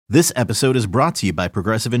This episode is brought to you by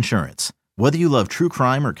Progressive Insurance. Whether you love true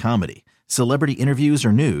crime or comedy, celebrity interviews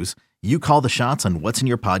or news, you call the shots on what's in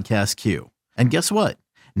your podcast queue. And guess what?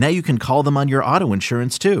 Now you can call them on your auto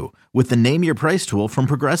insurance too with the Name Your Price tool from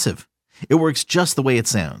Progressive. It works just the way it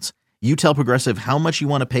sounds. You tell Progressive how much you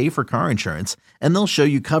want to pay for car insurance, and they'll show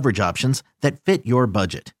you coverage options that fit your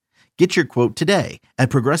budget. Get your quote today at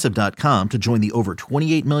Progressive.com to join the over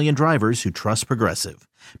 28 million drivers who trust Progressive.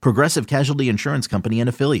 Progressive Casualty Insurance Company and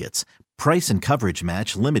Affiliates. Price and coverage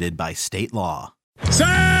match limited by state law.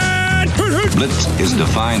 Blitz is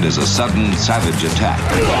defined as a sudden, savage attack.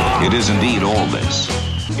 It is indeed all this.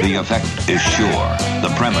 The effect is sure.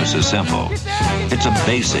 The premise is simple. It's a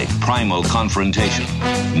basic, primal confrontation,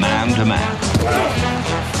 man to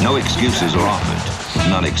man. No excuses are offered.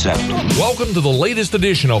 None accepted. Welcome to the latest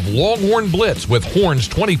edition of Longhorn Blitz with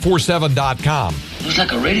horns247.com. Looks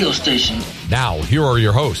like a radio station. Now, here are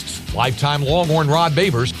your hosts, lifetime Longhorn Rod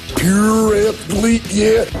Babers, pure athlete,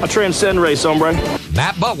 yeah. I transcend race, hombre.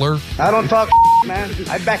 Matt Butler. I don't talk man.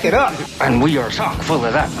 I back it up. And we are chock full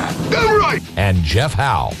of that, man. Damn right. And Jeff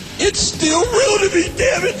Howe. It's still real to me,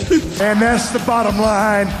 damn it. And that's the bottom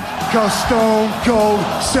line, because Stone Cold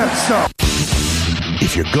said so.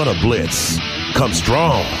 If you're gonna blitz, come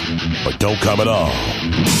strong, but don't come at all.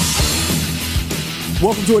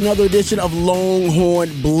 Welcome to another edition of Longhorn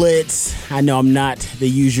Blitz. I know I'm not the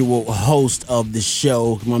usual host of the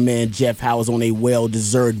show. My man Jeff Howe is on a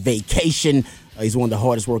well-deserved vacation. He's one of the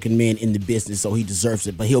hardest working men in the business, so he deserves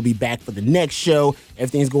it. But he'll be back for the next show.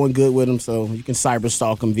 Everything's going good with him, so you can cyber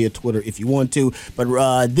stalk him via Twitter if you want to.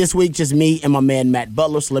 But this week, just me and my man Matt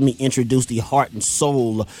Butler. So let me introduce the heart and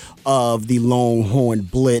soul of the Longhorn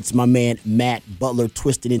Blitz. My man Matt Butler,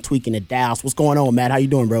 twisting and tweaking the dials. What's going on, Matt? How you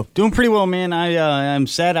doing, bro? Doing pretty well, man. I'm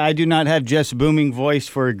sad I do not have Jeff's booming voice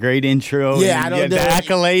for a great intro. Yeah, I don't the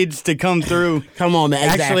accolades to come through. Come on, man.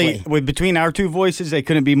 Exactly. Actually, between our two voices, they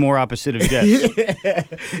couldn't be more opposite of Jeff's.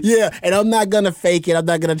 Yeah, and I'm not going to fake it. I'm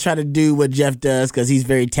not going to try to do what Jeff does because he's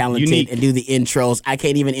very talented. Unique. And do the intros. I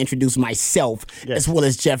can't even introduce myself as well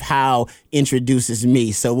as Jeff Howe introduces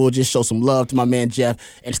me. So we'll just show some love to my man Jeff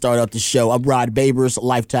and start up the show. I'm Rod Babers,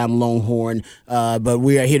 lifetime Longhorn, but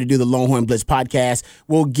we are here to do the Longhorn Blitz podcast.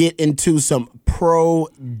 We'll get into some pro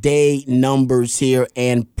day numbers here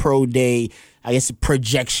and pro day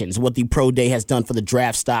projections, what the pro day has done for the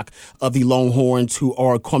draft stock of the Longhorns who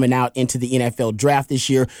are coming out into the NFL draft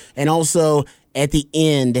this year. And also, at the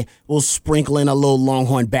end, we'll sprinkle in a little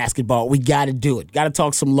Longhorn basketball. We got to do it. Got to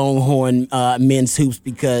talk some Longhorn men's hoops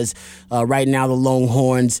because right now the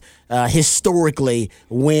Longhorns historically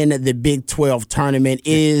win the Big 12 tournament.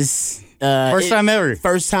 Is first time ever.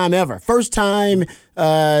 First time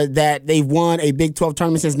that they've won a Big 12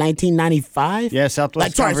 tournament since 1995. Yeah,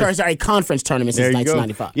 Southwest. Sorry, conference tournament since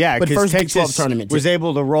 1995. Yeah, but first Texas Big 12 tournament was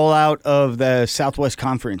able to roll out of the Southwest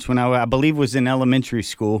Conference when I believe was in elementary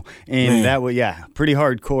school, and that was pretty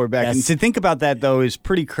hardcore back. And to think about that though is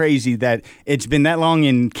pretty crazy that it's been that long.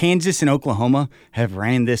 In Kansas and Oklahoma have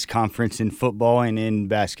ran this conference in football and in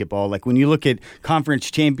basketball. Like when you look at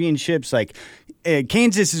conference championships, like.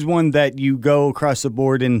 Kansas is one that you go across the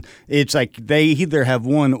board and it's like they either have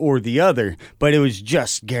one or the other, but it was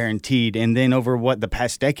just guaranteed. And then over the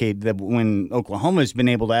past decade, that when Oklahoma's been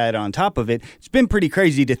able to add on top of it, it's been pretty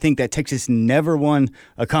crazy to think that Texas never won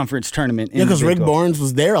a conference tournament. Yeah, because Rick Barnes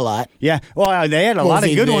was there a lot. Yeah, well, they had a lot of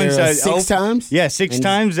good ones. Six times? Yeah, six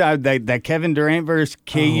times. That Kevin Durant versus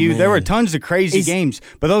KU. There were tons of crazy games.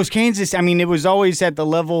 But those Kansas, it was always at the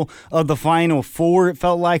level of the Final Four, it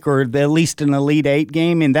felt like, or at least an Elite Eight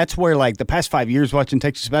game, and that's where the past 5 years watching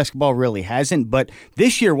Texas basketball really hasn't. But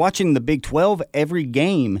this year watching the Big 12, every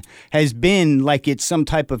game has been like it's some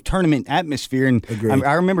type of tournament atmosphere. And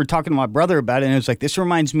I remember talking to my brother about it, and it was like, this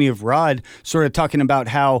reminds me of Rod sort of talking about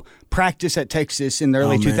how practice at Texas in the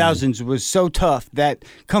early 2000s was so tough that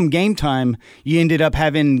come game time, you ended up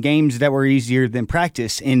having games that were easier than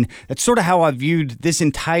practice. And that's sort of how I viewed this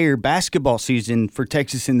entire basketball season for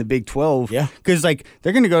Texas in the Big 12. Yeah. Because,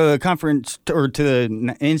 they're going to go to the conference or to the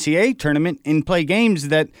NCAA tournament and play games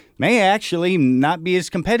that may actually not be as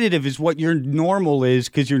competitive as what your normal is,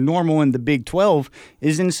 because your normal in the Big 12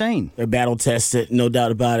 is insane. They're battle tested, no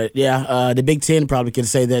doubt about it. Yeah, the Big 10 probably can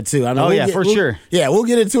say that too. Sure. Yeah, we'll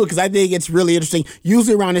get into it because I think it's really interesting.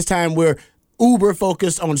 Usually around this time we're uber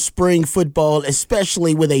focused on spring football,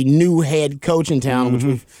 especially with a new head coach in town, which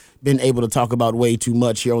we've been able to talk about way too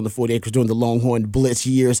much here on the 40 Acres during the Longhorn Blitz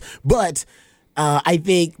years. But I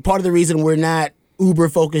think part of the reason we're not uber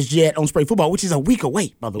focused yet on spring football, which is a week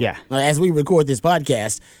away, by the way, as we record this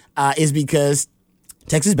podcast, is because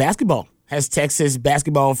Texas basketball has Texas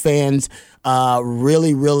basketball fans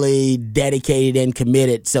really, really dedicated and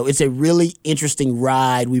committed. So it's a really interesting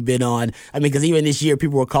ride we've been on. I mean, because even this year,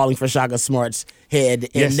 people were calling for Shaka Smart's head,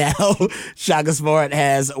 and now Shaka Smart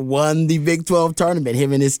has won the Big 12 tournament,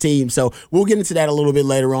 him and his team. So we'll get into that a little bit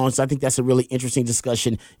later on. So I think that's a really interesting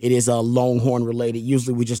discussion. It is Longhorn related.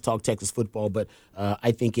 Usually we just talk Texas football, but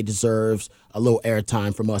I think it deserves a little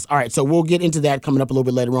airtime from us. All right, so we'll get into that coming up a little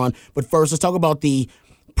bit later on. But first, let's talk about the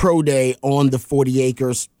Pro Day on the 40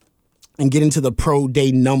 acres and get into the Pro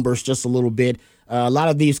Day numbers just a little bit. A lot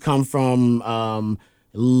of these come from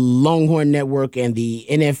Longhorn Network and the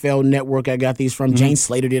NFL Network. I got these from. Jane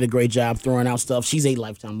Slater did a great job throwing out stuff. She's a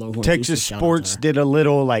lifetime Longhorn. Texas Sports did a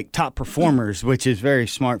little like top performers, which is very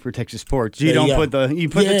smart for Texas Sports. You don't put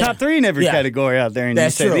the top 3 in every category out there, and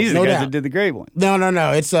that's you say true. These are the guys that did the great one.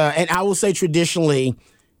 No. It's and I will say traditionally,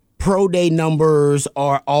 Pro Day numbers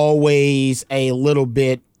are always a little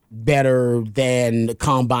bit better than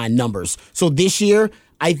combine numbers. So this year,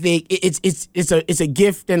 I think it's a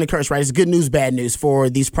gift and a curse, right? It's good news, bad news for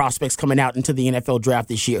these prospects coming out into the NFL draft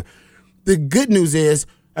this year. The good news is,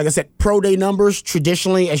 like I said, Pro Day numbers,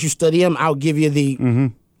 traditionally, as you study them, I'll give you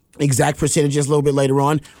the exact percentages a little bit later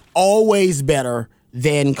on, always better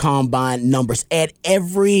than combine numbers at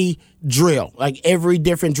every drill, like every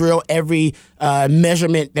different drill, every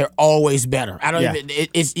measurement, they're always better. I don't even,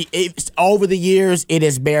 it's over the years, it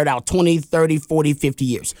has bared out 20, 30, 40, 50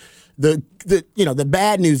 years. The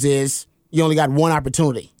bad news is you only got one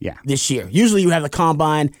opportunity this year. Usually you have the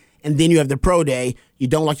combine and then you have the Pro Day. You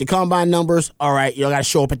don't like the combine numbers, all right, you got to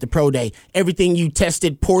show up at the Pro Day. Everything you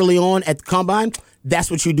tested poorly on at the combine, that's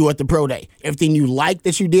what you do at the Pro Day. Everything you like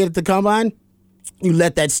that you did at the combine, you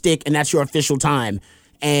let that stick, and that's your official time.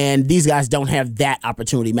 And these guys don't have that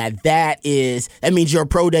opportunity, Matt. That means your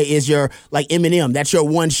Pro Day is your, like Eminem, that's your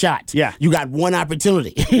one shot. Yeah. You got one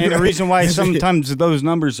opportunity. And the reason why sometimes those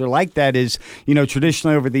numbers are like that is,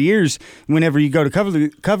 traditionally over the years, whenever you go to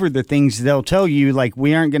cover the things, they'll tell you, like,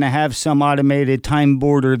 we aren't going to have some automated time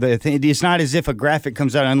board or it's not as if a graphic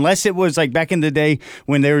comes out, unless it was like back in the day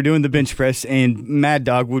when they were doing the bench press and Mad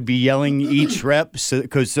Dog would be yelling each rep, so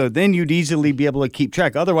then you'd easily be able to keep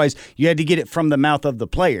track. Otherwise, you had to get it from the mouth of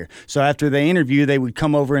the player. So after they interview, they would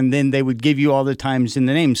come over and then they would give you all the times and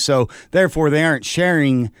the names. So therefore, they aren't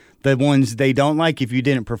sharing the ones they don't like. If you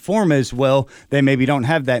didn't perform as well, they maybe don't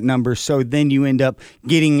have that number. So then you end up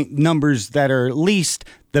getting numbers that are at least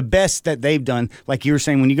the best that they've done. Like you were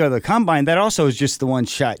saying, when you go to the combine, that also is just the one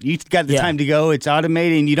shot. You've got the time to go. It's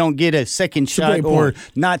automated, and you don't get a second shot or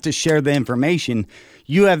not to share the information.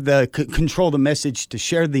 You have the control the message to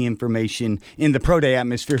share the information in the Pro Day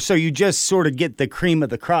atmosphere. So you just sort of get the cream of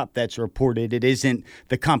the crop that's reported. It isn't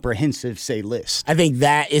the comprehensive, list. I think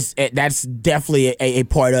that's definitely a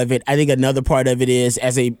part of it. I think another part of it is,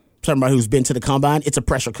 as somebody who's been to the combine, it's a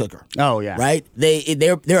pressure cooker. Oh, yeah. Right?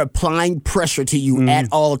 They're applying pressure to you at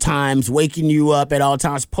all times, waking you up at all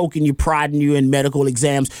times, poking you, prodding you in medical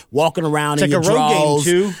exams, walking around in your draws.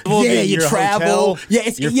 It's like a road game, too. Yeah, you travel.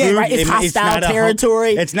 Hotel, It's hostile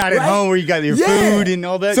territory. It's not at home where you got your food and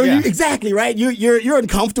all that. So exactly, right? You're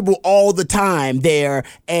uncomfortable all the time there.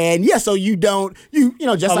 And so you don't, just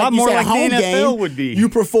a like lot you more said, like a home the NFL game, would be. You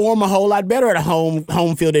perform a whole lot better at a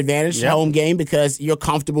home field advantage, home game, because you're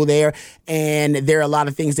comfortable there, and there are a lot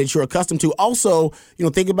of things that you're accustomed to. Also,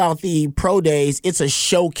 think about the Pro Days. It's a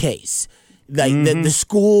showcase. Like the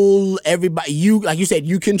school, everybody, like you said,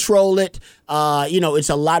 you control it. It's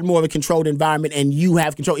a lot more of a controlled environment, and you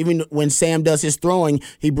have control. Even when Sam does his throwing,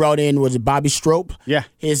 he brought in, was it Bobby Strope? Yeah.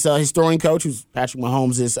 His throwing coach, who's Patrick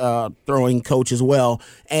Mahomes' throwing coach as well.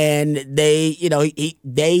 And they,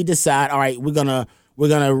 they decide, all right, we're gonna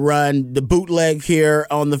run the bootleg here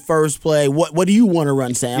on the first play. What do you want to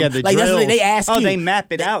run, Sam? Yeah, the like drill. That's what they ask you. Oh, they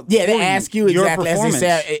map it out. Yeah, they ask you exactly as they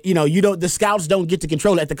say. You the scouts don't get to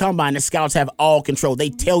control it at the combine. The scouts have all control. They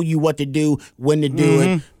tell you what to do, when to do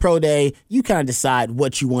it. Pro Day, you kind of decide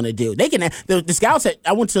what you want to do. They can. The scouts.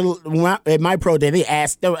 I went to at my Pro Day.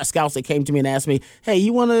 There were scouts that came to me and asked me, "Hey,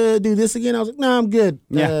 you want to do this again?" I was like, "No, I'm good.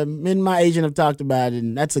 Yeah. Me and my agent have talked about it,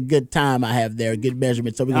 and that's a good time I have there, a good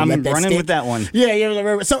measurement. So we're gonna let that running stick. with that one. Yeah.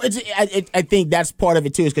 So I think that's part of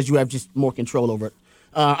it too, is because you have just more control over it.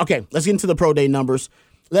 Okay, let's get into the Pro Day numbers.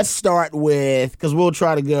 Let's start with, because we'll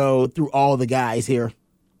try to go through all the guys here,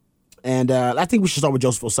 and I think we should start with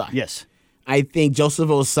Joseph Ossai. Yes, I think Joseph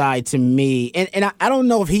Ossai, to me, and I don't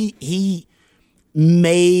know if he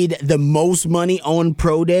made the most money on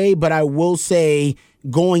Pro Day, but I will say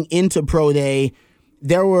going into Pro Day,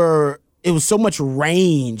 it was so much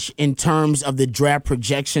range in terms of the draft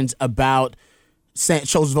projections about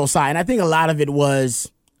Joseph Ossai, and I think a lot of it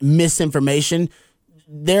was misinformation.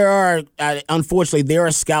 there are, unfortunately, there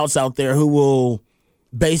are scouts out there who will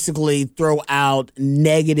basically throw out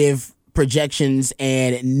negative projections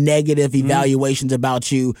and negative evaluations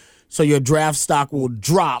about you, so your draft stock will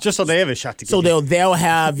drop. Just so they have a shot to get So you. they'll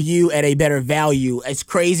have you at a better value. It's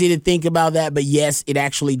crazy to think about that, but yes, it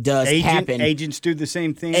actually does happen. Agents do the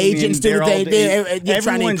same thing. Agents do the thing. They're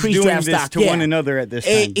trying to increase doing draft this stock to one another at this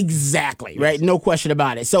time. Exactly, right? No question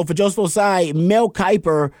about it. So for Joseph Osai, Mel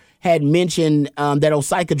Kiper had mentioned that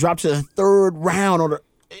Osai could drop to the third round.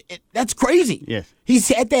 That's crazy. Yes. He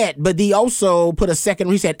said that, but he also put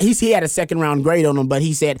he had a second round grade on him, but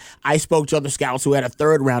he said, I spoke to other scouts who had a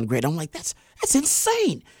third round grade. I'm like, that's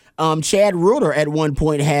insane. Chad Reuter at one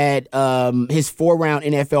point had his 4-round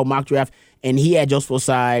NFL mock draft, and he had Joseph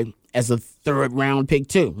Osai as a third round pick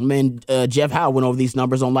too. I mean, Jeff Howe went over these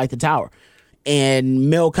numbers on Light the Tower. And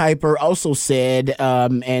Mel Kiper also said,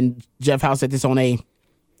 and Jeff Howe said this on a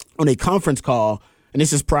conference call, and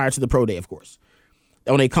this is prior to the pro day, of course.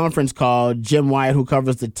 On a conference call, Jim Wyatt, who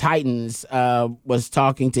covers the Titans, was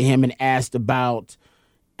talking to him and asked about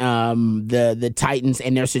the Titans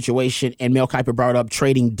and their situation. And Mel Kiper brought up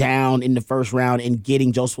trading down in the first round and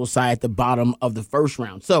getting Joseph Osai at the bottom of the first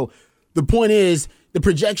round. So the point is, the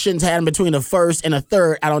projections had him between a first and a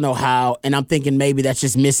third. I don't know how, and I'm thinking maybe that's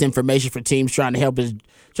just misinformation for teams trying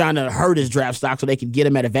to hurt his draft stock so they could get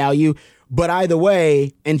him at a value. But either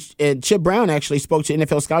way, and Chip Brown actually spoke to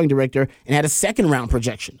NFL scouting director and had a second-round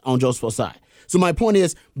projection on Joseph Osai. So my point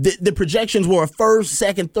is, the projections were a first,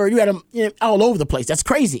 second, third. You had him all over the place. That's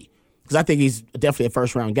crazy because I think he's definitely a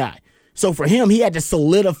first-round guy. So for him, he had to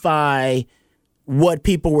solidify what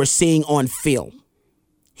people were seeing on film.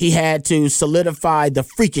 He had to solidify the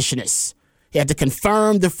freakishness. He had to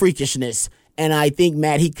confirm the freakishness. And I think,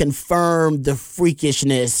 Matt, he confirmed the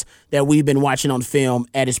freakishness that we've been watching on film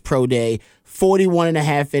at his pro day.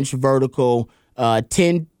 41.5-inch vertical,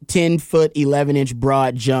 10-foot, 11-inch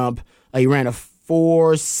broad jump. He ran a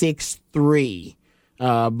 4.63,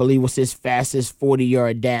 I believe was his fastest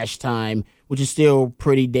 40-yard dash time, which is still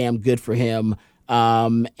pretty damn good for him.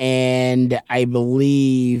 And I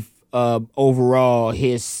believe overall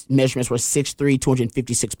his measurements were 6'3",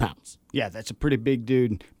 256 pounds. Yeah, that's a pretty big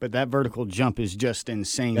dude, but that vertical jump is just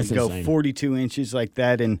insane. That's to go insane. 42 inches like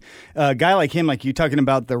that. And a guy like him, like you talking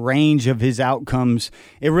about the range of his outcomes,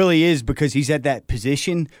 it really is because he's at that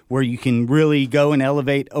position where you can really go and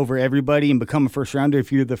elevate over everybody and become a first rounder.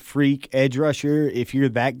 If you're the freak edge rusher, if you're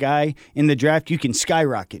that guy in the draft, you can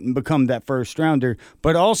skyrocket and become that first rounder.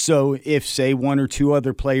 But also, if, say, one or two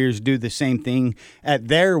other players do the same thing at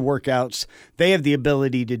their workouts, they have the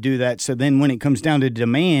ability to do that. So then when it comes down to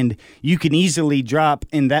demand, you can easily drop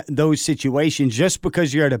in those situations just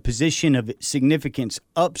because you're at a position of significance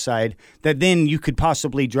upside that then you could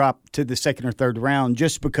possibly drop to the second or third round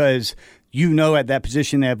just because you know at that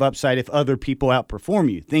position they have upside if other people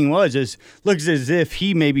outperform you. Thing looks as if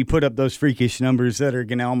he maybe put up those freakish numbers that are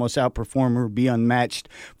going to almost outperform or be unmatched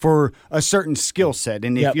for a certain skill set.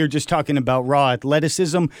 And if you're just talking about raw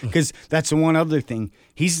athleticism, because that's the one other thing.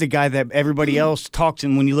 He's the guy that everybody else talks,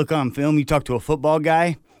 and when you look on film, you talk to a football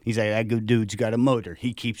guy, he's like, that good dude's got a motor.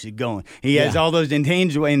 He keeps it going. He has all those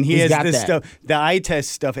intangibles, and he's has this stuff, the eye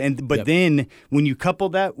test stuff. But then when you couple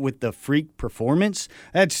that with the freak performance,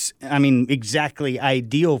 that's, exactly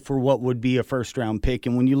ideal for what would be a first-round pick.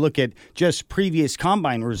 And when you look at just previous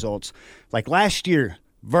combine results, like last year,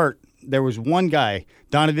 Vert, there was one guy,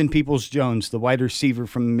 Donovan Peoples-Jones, the wide receiver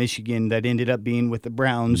from Michigan that ended up being with the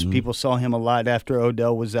Browns. Mm-hmm. People saw him a lot after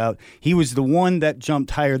Odell was out. He was the one that jumped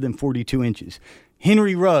higher than 42 inches.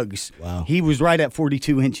 Henry Ruggs, he was right at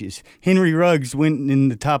 42 inches. Henry Ruggs went in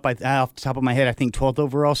the top, off the top of my head, I think 12th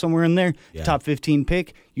overall, somewhere in there, top 15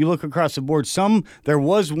 pick. You look across the board, there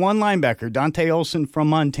was one linebacker, Dante Olson from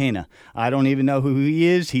Montana. I don't even know who he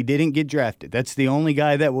is. He didn't get drafted. That's the only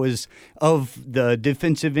guy that was of the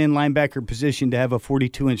defensive end linebacker position to have a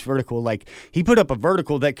 42-inch vertical. Like, he put up a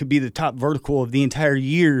vertical that could be the top vertical of the entire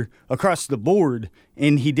year across the board,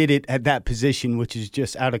 and he did it at that position, which is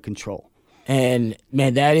just out of control. And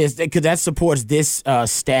man, that is because that supports this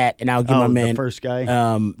stat, and I'll give my man the first guy.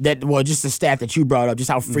 Just the stat that you brought up, just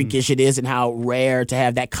how freakish it is, and how rare to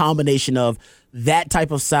have that combination of that type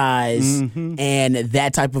of size and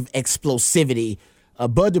that type of explosivity.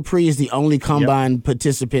 Bud Dupree is the only combine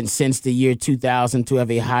participant since the year 2000 to have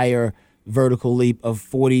a higher vertical leap of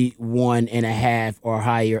 41.5 or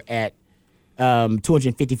higher at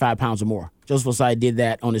 255 pounds or more. Joseph Osai did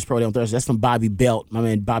that on his pro day on Thursday. That's from Bobby Belt, my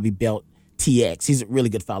man Bobby Belt. TX. He's a really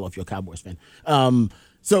good follow if you're a Cowboys fan.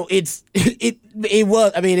 So and this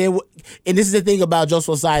is the thing about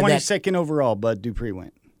Joseph Osai. 22nd overall, Bud Dupree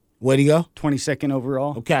went. Where'd he go? 22nd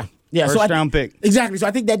overall. Okay. Yeah, first-round pick. Exactly. So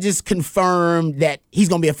I think that just confirmed that he's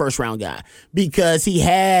going to be a first-round guy because he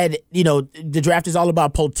had, the draft is all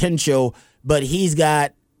about potential, but he's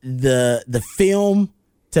got the film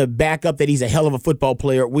to back up that he's a hell of a football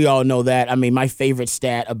player. We all know that. I mean, my favorite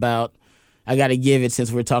stat about, I got to give it since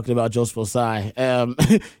we're talking about Joseph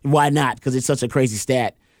Ossai. Why not? Because it's such a crazy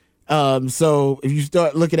stat. So if you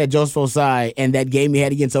start looking at Joseph Ossai and that game he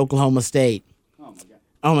had against Oklahoma State,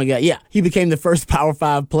 oh my God, yeah. He became the first Power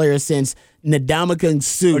 5 player since Ndamukong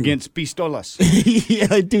Suh. Against Pistolas.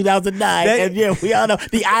 Yeah, in 2009. And yeah, we all know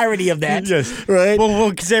the irony of that. Yes. Right?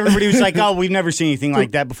 Well, because everybody was like, oh, we've never seen anything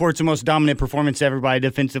like that before. It's the most dominant performance ever by a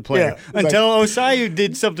defensive player. Yeah, until Ossai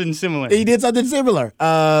did something similar. He did something similar.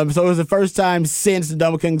 So it was the first time since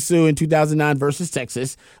Ndamukong Suh in 2009 versus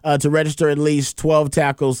Texas to register at least 12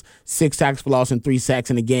 tackles, 6 tackles for loss, and 3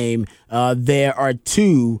 sacks in a game. They are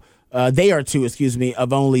two, of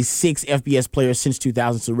only 6 FBS players since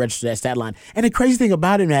 2000 to register that stat line. And the crazy thing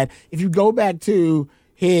about him, that if you go back to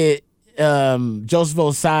his Joseph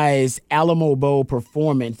Ossai's Alamo Bowl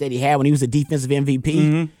performance that he had when he was a defensive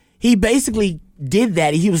MVP, he basically did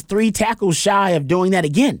that. He was 3 tackles shy of doing that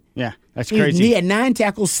again. Yeah, that's crazy. He had 9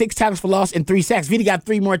 tackles, 6 tackles for loss, and 3 sacks. If he'd got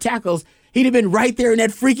 3 more tackles, he'd have been right there in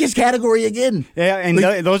that freakish category again. Yeah, and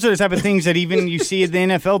those are the type of things that even you see at the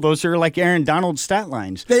NFL. Those are like Aaron Donald's stat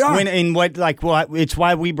lines. They are. It's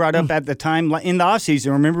why we brought up at the time in the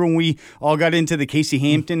offseason. Remember when we all got into the Casey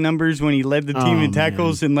Hampton numbers when he led the team in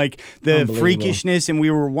tackles and like the freakishness, and we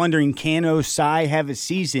were wondering, can Ossai have a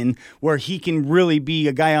season where he can really be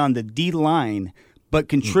a guy on the D line but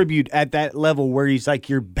contribute at that level where he's like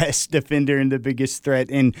your best defender and the biggest threat,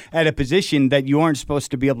 and at a position that you aren't supposed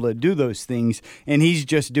to be able to do those things, and he's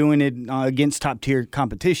just doing it against top-tier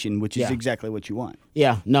competition, which is exactly what you want.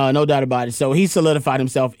 Yeah, no doubt about it. So he solidified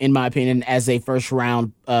himself, in my opinion, as a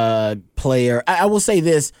first-round player. I will say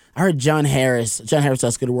this. I heard John Harris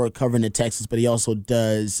does good work covering the Texans, but he also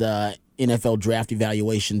does NFL draft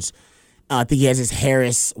evaluations. I think he has his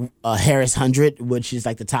Harris 100, which is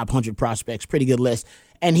like the top 100 prospects. Pretty good list.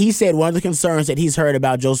 And he said one of the concerns that he's heard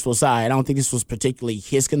about Joseph Ossai, and I don't think this was particularly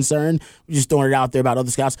his concern, we're just throwing it out there about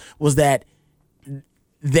other scouts, was that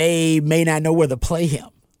they may not know where to play him.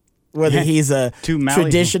 Whether he's a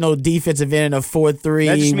traditional defensive end in a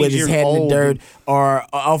 4-3 with his head in the dirt, or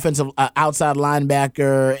offensive outside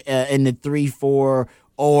linebacker in the 3-4,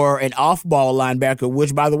 or an off-ball linebacker,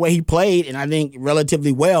 which, by the way, he played, and I think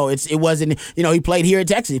relatively well. It wasn't, he played here at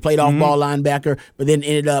Texas. He played off-ball linebacker, but then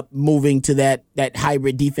ended up moving to that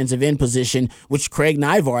hybrid defensive end position, which Craig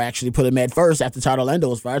Naivar actually put him at first after Todd Orlando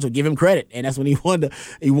was fired, so give him credit. And that's when he won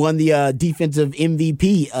the defensive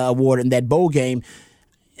MVP award in that bowl game.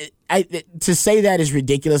 To say that is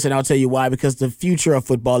ridiculous, and I'll tell you why. Because the future of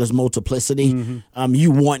football is multiplicity.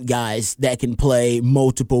 You want guys that can play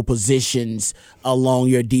multiple positions along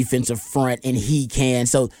your defensive front, and he can.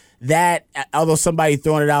 So that, although somebody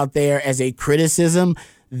throwing it out there as a criticism,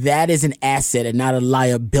 that is an asset and not a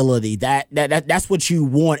liability. That's what you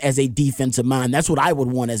want as a defensive mind. That's what I would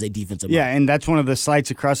want as a defensive mind. Yeah, and that's one of the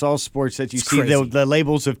slights across all sports that you see. The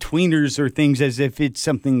labels of tweeners or things as if it's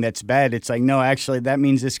something that's bad. It's like, no, actually, that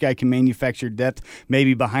means this guy can manufacture depth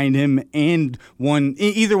maybe behind him and one.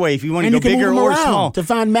 Either way, if you want to go bigger or small. To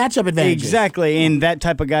find matchup advantages. Exactly, and that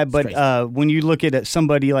type of guy. But when you look at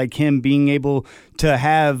somebody like him being able to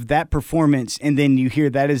have that performance and then you hear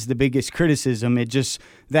that is the biggest criticism,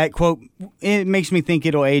 that quote, it makes me think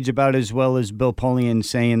it'll age about as well as Bill Polian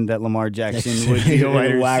saying that Lamar Jackson would be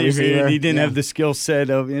a wide receiver. He didn't have the skill set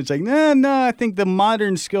of. It's like, no, I think the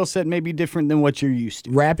modern skill set may be different than what you're used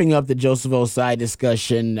to. Wrapping up the Joseph Ossai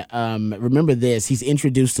discussion, remember this: he's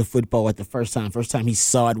introduced to football at the first time. First time he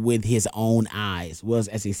saw it with his own eyes was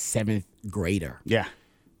as a 7th grader. Yeah.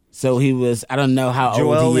 So he was, I don't know how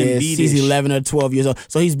old he is. He's 11 or 12 years old.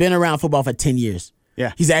 So he's been around football for 10 years.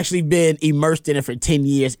 Yeah. He's actually been immersed in it for 10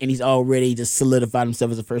 years, and he's already just solidified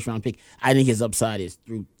himself as a first-round pick. I think his upside is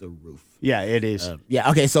through the roof. Yeah, it is.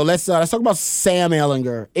 Okay, so let's talk about Sam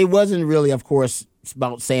Ehlinger. It wasn't really, of course,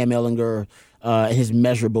 about Sam Ehlinger and his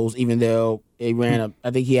measurables, even though he ran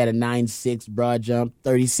I think he had a 9.6 broad jump,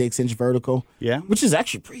 36-inch vertical. Yeah. Which is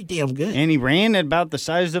actually pretty damn good. And he ran at about the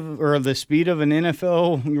size of, or the speed of an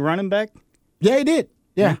NFL running back? Yeah, he did.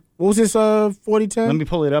 Yeah. What was his 40-10? Let me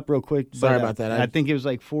pull it up real quick. Sorry about that. I think it was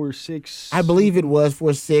like 4.6. I believe it was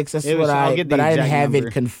 4.6. That's what I didn't have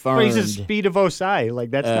it confirmed. But he's the speed of Ossai.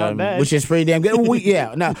 Like, that's not bad. Which is pretty damn good.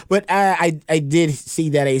 But I did see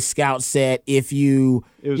that a scout said if you...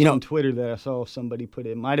 It was on Twitter that I saw somebody put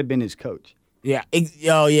it. It might have been his coach. Yeah.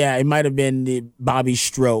 It might have been Bobby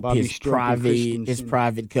Strope, his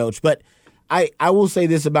private coach. But I will say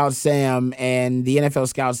this about Sam, and the NFL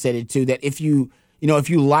scouts said it too, that if you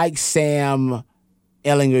like Sam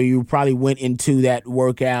Ehlinger, you probably went into that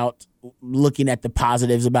workout looking at the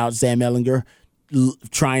positives about Sam Ehlinger,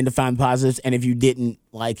 trying to find positives, and if you didn't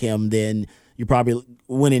like him, then you probably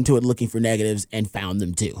went into it looking for negatives and found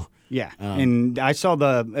them too. Yeah, and I saw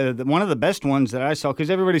the one of the best ones that I saw, because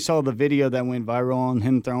everybody saw the video that went viral on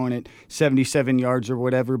him throwing it 77 yards or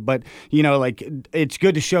whatever. But, it's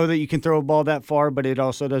good to show that you can throw a ball that far, but it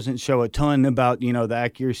also doesn't show a ton about, the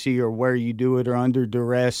accuracy or where you do it or under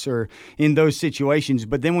duress or in those situations.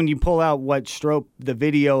 But then when you pull out the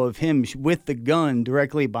video of him with the gun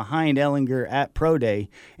directly behind Ehlinger at Pro Day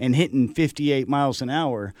and hitting 58 miles an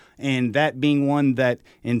hour, and that being one that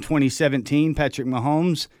in 2017, Patrick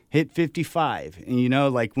Mahomes hit 55. And,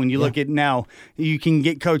 when you look at now, you can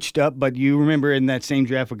get coached up, but you remember in that same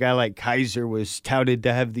draft, a guy like Kaiser was touted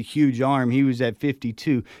to have the huge arm. He was at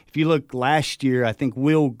 52. If you look last year, I think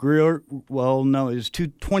Will Greer, it was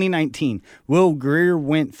 2019. Will Greer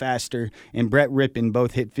went faster, and Brett Rippon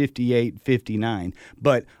both hit 58, 59.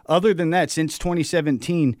 But other than that, since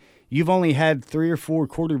 2017, you've only had 3 or 4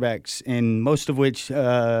 quarterbacks, and most of which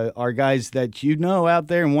are guys that out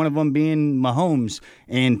there, and one of them being Mahomes.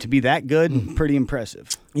 And to be that good, pretty impressive.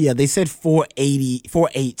 Yeah, they said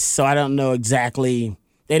 4.8, so I don't know exactly.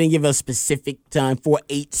 They didn't give a specific time.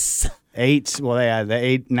 4.8. 8s, well, yeah, the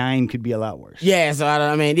 8-9 could be a lot worse. Yeah, so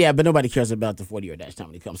but nobody cares about the 40-yard dash time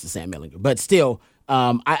when it comes to Sam Ehlinger. But still,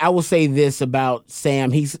 I will say this about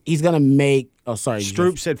Sam. He's going to make – oh, sorry.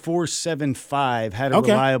 Stroop said 4.75, had a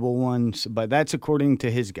reliable one, but that's according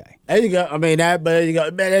to his guy. There you go. There you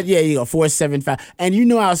go. 4.75. And you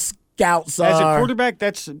know how scouts are. As a quarterback,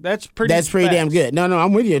 that's pretty damn good. No,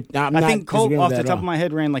 I'm with you. I think Colt, off the top of my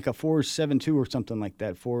head, ran like a 4.72 or something like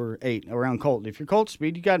that, 4.8 around Colt. If you're Colt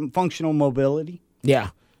speed, you got functional mobility.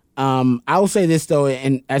 Yeah. I will say this, though,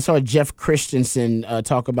 and I saw Jeff Christensen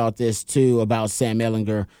talk about this, too, about Sam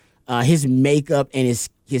Ehlinger. His makeup and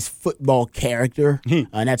his football character,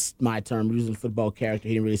 and that's my term, using football character.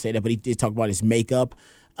 He didn't really say that, but he did talk about his makeup.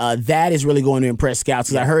 That is really going to impress scouts,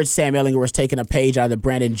 because I heard Sam Ehlinger was taking a page out of the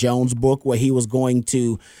Brandon Jones book where he was going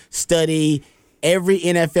to study every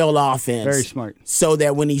NFL offense. Very smart. So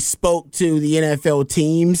that when he spoke to the NFL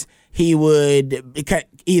teams, he would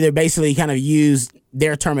either basically kind of use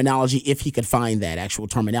their terminology if he could find that actual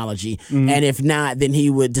terminology. Mm-hmm. And if not, then he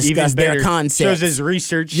would discuss their concepts. Shows his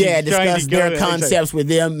research. Yeah, discuss their concepts with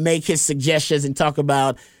them, make his suggestions, and talk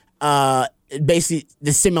about basically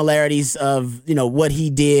the similarities of what he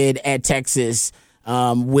did at Texas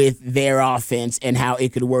with their offense and how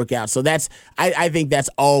it could work out. So I think that's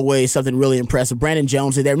always something really impressive. Brandon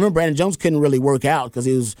Jones did that. Remember, Brandon Jones couldn't really work out because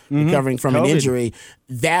he was recovering from an injury.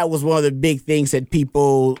 That was one of the big things that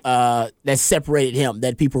people that separated him,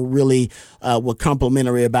 that people really were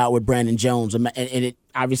complimentary about with Brandon Jones, and it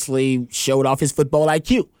obviously showed off his football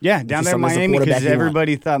IQ. Yeah, down there in Miami, because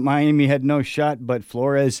everybody thought Miami had no shot, but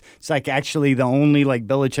Flores, it's like actually the only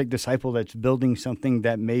Belichick disciple that's building something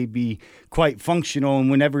that may be quite functional.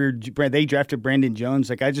 And whenever they drafted Brandon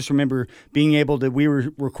Jones, I just remember being able to, we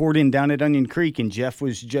were recording down at Onion Creek, and Jeff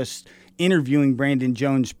was just interviewing Brandon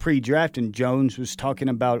Jones pre-draft, and Jones was talking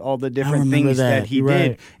about all the different things that he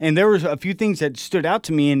did. And there was a few things that stood out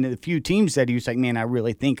to me in a few teams that he was like, man, I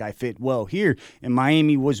really think I fit well here. And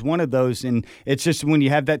Miami was one of those. And it's just when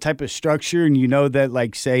you have that type of structure and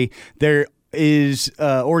that, say, there is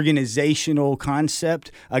organizational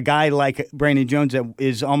concept, a guy like Brandon Jones that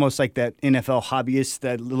is almost like that NFL hobbyist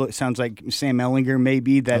that sounds like Sam Ehlinger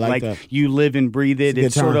maybe, that you live and breathe it.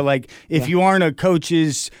 It's sort of like if you aren't a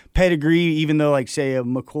coach's pedigree, even though say a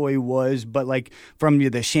McCoy was, but from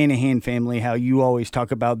the Shanahan family, how you always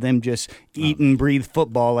talk about them just eat and breathe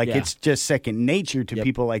football, it's just second nature to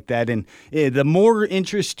people like that. And the more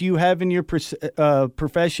interest you have in your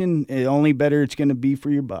profession, the only better it's going to be for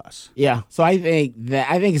your boss. Yeah. So I think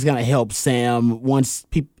it's going to help Sam once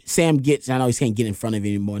Sam gets. I know he can't get in front of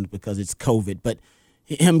anyone because it's COVID, but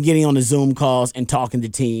him getting on the Zoom calls and talking to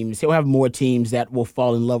teams, he'll have more teams that will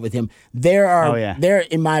fall in love with him. There,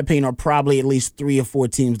 in my opinion, are probably at least 3 or 4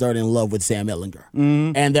 teams that are in love with Sam Ehlinger,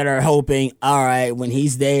 and that are hoping, all right, when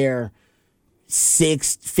he's there,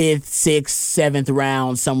 6th, 5th, 6th, 7th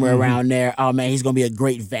round, somewhere around there, oh man, he's going to be a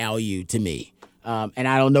great value to me. And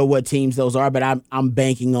I don't know what teams those are, but I'm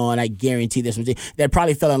banking on, I guarantee this one that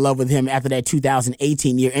probably fell in love with him after that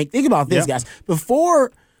 2018 year. And think about this, guys.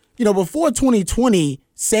 Before 2020,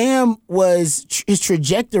 Sam his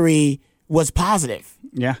trajectory was positive.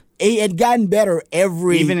 Yeah. he had gotten better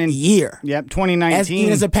every year. Yep, 2019.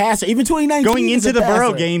 Even as a passer. Even 2019. Going into the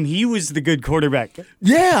Burrow game, he was the good quarterback.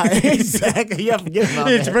 Yeah, exactly. You forget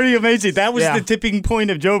about It's that. pretty amazing. That was the tipping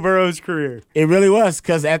point of Joe Burrow's career. It really was,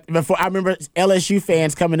 because before I remember LSU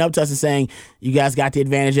fans coming up to us and saying, "You guys got the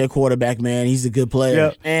advantage of quarterback, man. He's a good player."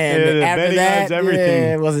 Yep. And after that,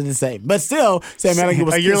 it wasn't the same. But still, Sam Ehlinger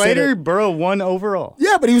was a year later, Burrow won overall.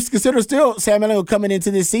 Yeah, but he was considered still, Sam Ehlinger coming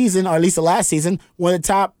into this season, or at least the last season, one of the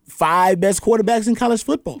top 5 best quarterbacks in college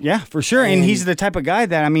football. Yeah, for sure. And he's the type of guy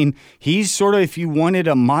that, I mean, he's sort of, if you wanted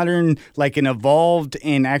a modern, like an evolved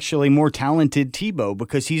and actually more talented Tebow,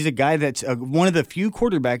 because he's a guy that's one of the few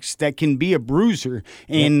quarterbacks that can be a bruiser.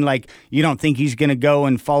 And, like, you don't think he's going to go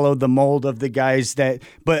and follow the mold of the guys that,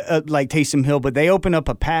 but like Taysom Hill, but they open up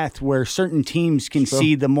a path where certain teams can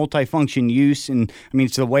see the multifunction use. And, I mean,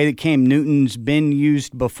 it's the way that Cam Newton's been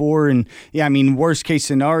used before. And, yeah, I mean, worst case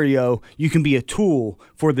scenario, you can be a tool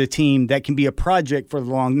for the team that can be a project for the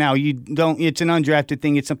long. Now, it's an undrafted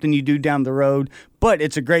thing. It's something you do down the road, but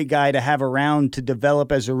it's a great guy to have around to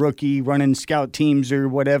develop as a rookie, running scout teams or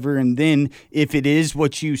whatever. And then if it is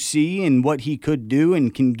what you see and what he could do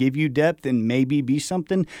and can give you depth and maybe be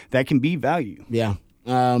something, that can be value. Yeah.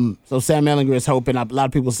 So Sam Ehlinger is hoping. A lot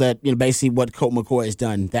of people said, basically what Colt McCoy has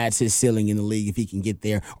done, that's his ceiling in the league if he can get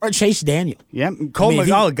there. Or Chase Daniel. Yeah, Colt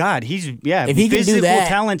McCoy. Oh God, he's if he physical can do that,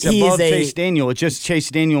 talent's above Chase Daniel. It's just Chase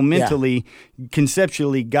Daniel mentally,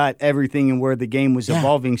 conceptually got everything and where the game was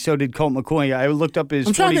evolving. So did Colt McCoy. I looked up his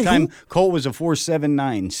 40 time. Colt was a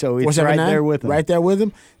 4.79, so it's right there with him. Right there with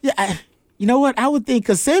him. Yeah, you know what? I would think,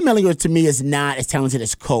 because Sam Ehlinger to me is not as talented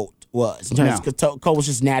as Colt was. Cole was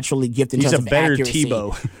just naturally gifted in terms of accuracy. He's a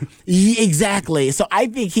better Tebow. Exactly. So I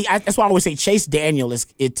think that's why I always say Chase Daniel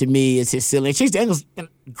to me is his ceiling. Chase Daniel's been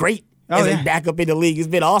great as a backup in the league. It's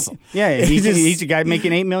been awesome. Yeah, he's a guy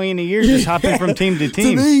making $8 million a year, just hopping from team to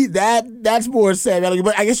team. To me, that's more Sam Ehlinger.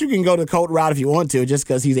 But I guess you can go the Colt route if you want to, just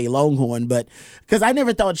because he's a Longhorn. But because I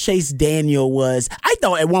never thought Chase Daniel was. I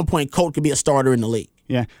thought at one point Colt could be a starter in the league.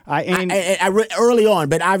 Yeah, I early on,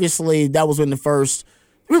 but obviously that was when the first.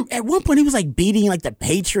 At one point, he was like beating like the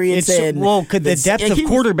Patriots. Could the depth of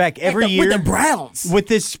quarterback every year with the Browns, with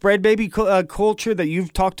this spread baby culture that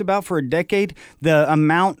you've talked about for a decade, the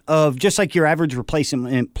amount of just like your average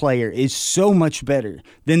replacement player is so much better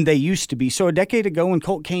than they used to be. So a decade ago, when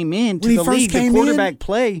Colt came into the league, the quarterback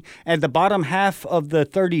play at the bottom half of the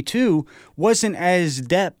 32 wasn't as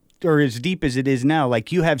depth or as deep as it is now.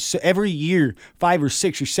 Like you have every year 5 or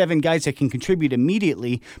 6 or 7 guys that can contribute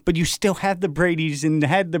immediately, but you still have the Bradys and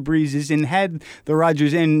had the Breezes and had the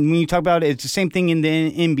Rodgers. And when you talk about it, it's the same thing in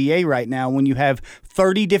the NBA right now when you have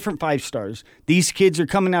 30 different 5-stars. These kids are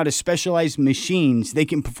coming out as specialized machines. They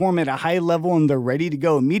can perform at a high level and they're ready to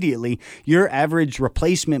go immediately. Your average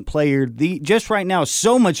replacement player, just right now, is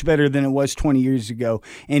so much better than it was 20 years ago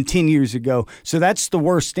and 10 years ago. So that's the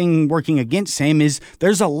worst thing working against Sam is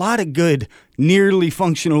there's a lot of good, nearly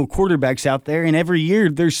functional quarterbacks out there, and every year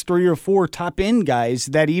there's 3 or 4 top-end guys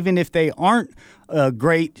that even if they aren't a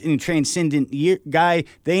great and transcendent guy,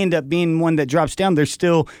 they end up being one that drops down. They're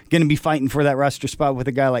still going to be fighting for that roster spot with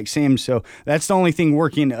a guy like Sam. So that's the only thing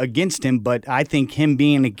working against him. But I think him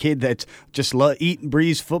being a kid that's just eat and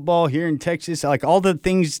breathe football here in Texas, like all the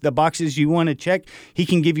things, the boxes you want to check, he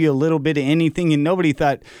can give you a little bit of anything. And nobody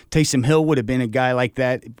thought Taysom Hill would have been a guy like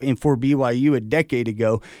that for BYU a decade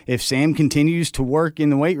ago. If Sam continues to work in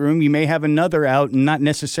the weight room, you may have another out and not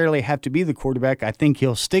necessarily have to be the quarterback. I think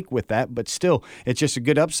he'll stick with that, but still, it's just a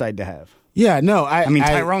good upside to have. Yeah, no, I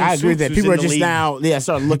agree that people are just league. now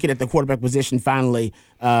starting looking at the quarterback position finally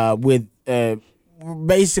with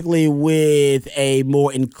basically with a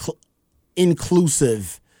more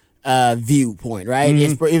inclusive viewpoint, right?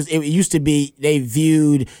 Mm-hmm. It used to be they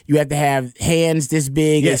viewed you have to have hands this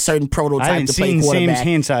big, a certain prototype to play quarterback. Sam's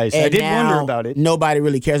hand size. And I did wonder about it. Nobody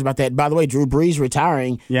really cares about that. By the way, Drew Brees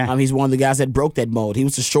retiring. Yeah. He's one of the guys that broke that mold. He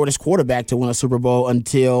was the shortest quarterback to win a Super Bowl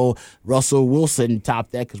until Russell Wilson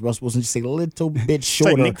topped that because Russell Wilson just a little bit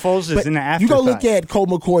shorter. Like Nick Foles is in the afterthought. You go look at Colt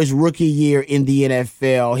McCoy's rookie year in the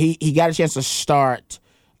NFL. He got a chance to start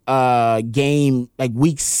game like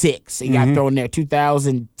week 6. He got thrown there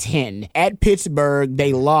 2010 at Pittsburgh.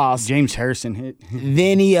 They lost. James Harrison hit.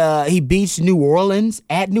 Then he beats New Orleans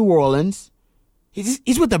at New Orleans.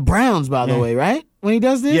 He's with the Browns, by the way, right? When he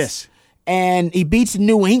does this, yes. And he beats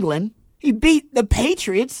New England. He beat the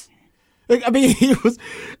Patriots. Like, I mean, he was.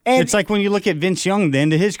 And it's like when you look at Vince Young, the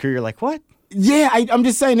end of his career, like what? Yeah, I'm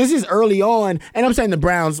just saying this is early on, and I'm saying the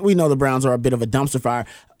Browns. We know the Browns are a bit of a dumpster fire.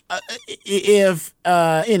 if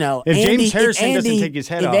James Harrison doesn't take his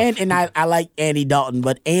head off, and I like Andy Dalton,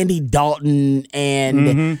 but Andy Dalton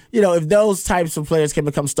and if those types of players can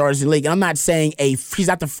become starters in the league, and I'm not saying he's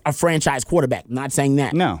not a franchise quarterback. I'm not saying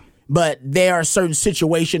that. No. But there are certain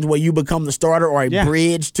situations where you become the starter or a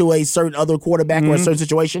bridge to a certain other quarterback or a certain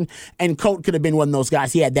situation. And Colt could have been one of those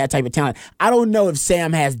guys. He had that type of talent. I don't know if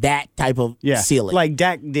Sam has that type of ceiling. Like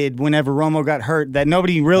Dak did whenever Romo got hurt, that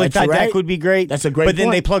nobody really thought Dak would be great. That's a great But then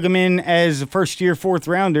point. they plug him in as a first-year,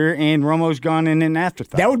 fourth-rounder, and Romo's gone in an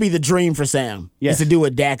afterthought. That would be the dream for Sam, yes. is to do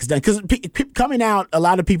what Dak has done. Because coming out, a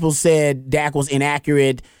lot of people said Dak was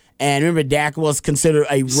inaccurate. And remember, Dak was considered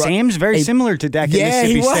Sam's very similar to Dak in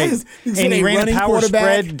Mississippi State. And he ran a power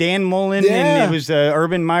spread, Dan Mullen, and it was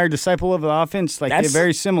Urban Meyer, disciple of the offense. They're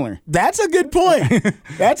very similar. That's a good point.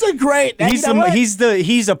 That's a great.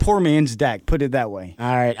 He's a poor man's Dak. Put it that way.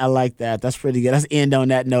 All right, I like that. That's pretty good. Let's end on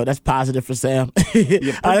that note. That's positive for Sam. Pretty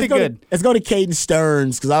good. Let's go to Caden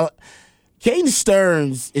Stearns because Caden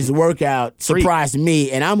Stearns' workout surprised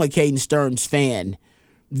me, and I'm a Caden Stearns fan.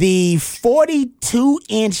 The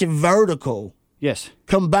 42-inch vertical,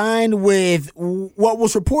 combined with what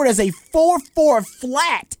was reported as a 4.4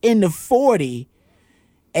 flat in the 40,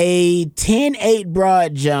 a 10.8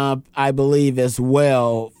 broad jump, I believe, as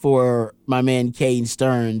well for my man Caden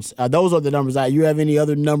Stearns. Those are the numbers. You have any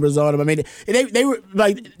other numbers on them? I mean, they were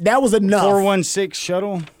like that was enough. 4.16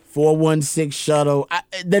 shuttle. 4.16 shuttle.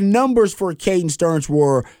 The numbers for Caden Stearns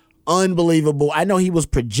were unbelievable. I know he was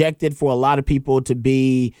projected for a lot of people to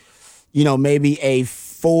be, maybe a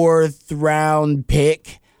 4th-round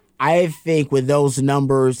pick. I think with those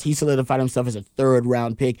numbers, he solidified himself as a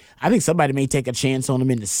 3rd-round pick. I think somebody may take a chance on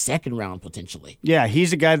him in the 2nd round potentially. Yeah,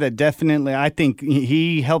 he's a guy that definitely, I think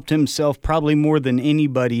he helped himself probably more than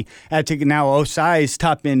anybody. Now, Osai's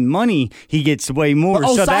top-end money, he gets way more.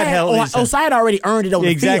 But so that helps. Osai had already earned it on the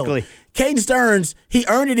field. Exactly. Caden Stearns, he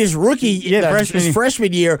earned it his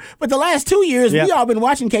freshman year. But the last 2 years, we all been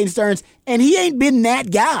watching Caden Stearns, and he ain't been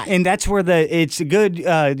that guy. And that's where it's good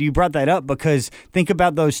you brought that up because think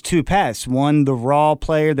about those two paths. One, the raw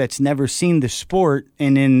player that's never seen the sport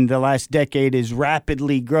and in the last decade is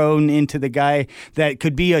rapidly grown into the guy that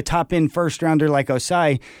could be a top-end first-rounder like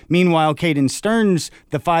Osai. Meanwhile, Caden Stearns,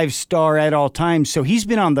 the 5-star at all times, so he's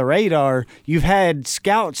been on the radar. You've had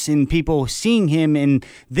scouts and people seeing him, and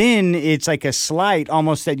then it's like a slight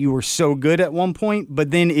almost that you were so good at one point, but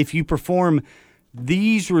then if you perform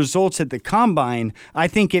these results at the combine, I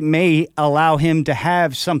think it may allow him to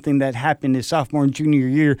have something that happened his sophomore and junior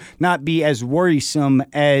year not be as worrisome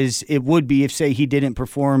as it would be if, say, he didn't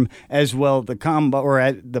perform as well at the combine or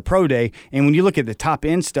at the pro day. And when you look at the top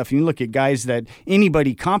end stuff, and you look at guys that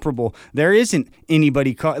anybody comparable, there isn't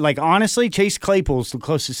anybody like honestly, Chase Claypool's the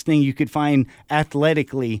closest thing you could find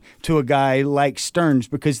athletically to a guy like Stearns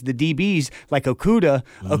because the DBs like Okudah,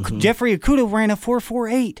 Jeffrey Okudah ran a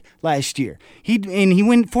 4.48 last year. He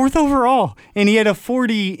went 4th overall, and he had a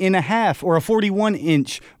 40.5 or a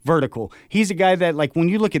 41-inch vertical. He's a guy that, like, when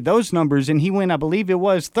you look at those numbers, and he went, I believe it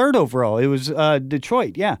was 3rd overall. It was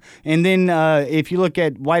Detroit, yeah. And then if you look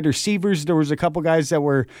at wide receivers, there was a couple guys that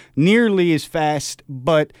were nearly as fast,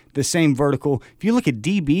 but the same vertical. If you look at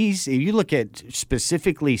DBs, if you look at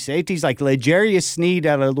specifically safeties, like L'Jarius Sneed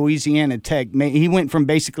out of Louisiana Tech, he went from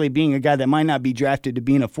basically being a guy that might not be drafted to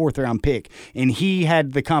being a 4th-round pick, and he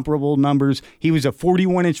had the comparable numbers. He was a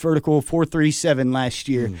 41-inch vertical, 4.37 last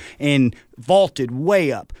year, and vaulted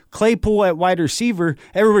way up. Claypool at wide receiver,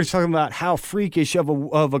 everybody's talking about how freakish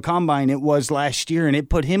of a combine it was last year, and it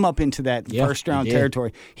put him up into that first-round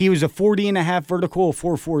territory. He was a 40.5 vertical,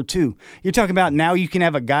 4.42. You're talking about now you can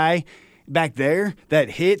have a guy back there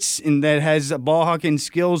that hits and that has ball hawking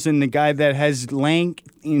skills and the guy that has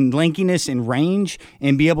lankiness and range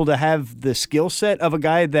and be able to have the skill set of a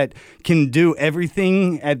guy that can do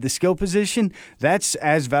everything at the skill position, that's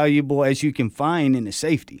as valuable as you can find in a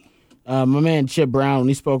safety. My man Chip Brown, when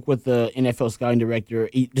he spoke with the NFL scouting director,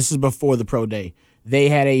 this is before the pro day, they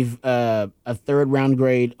had a 3rd-round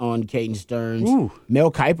grade on Caden Stearns. Ooh.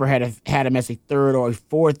 Mel Kiper had him as a 3rd or a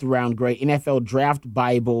 4th-round grade. NFL Draft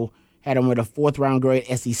Bible had him with a 4th-round grade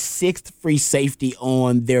as the 6th free safety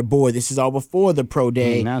on their board. This is all before the pro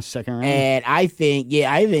day. Now 2nd round. And I think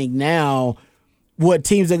now what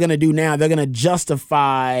teams are going to do now, they're going to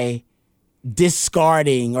justify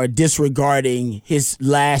discarding or disregarding his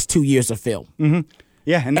last 2 years of film. Mm-hmm.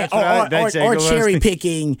 Yeah, and that's or cherry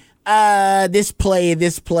picking. This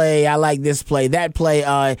play, I like this play, that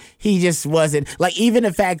play. He just wasn't like. Even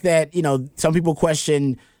the fact that some people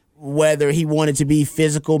question whether he wanted to be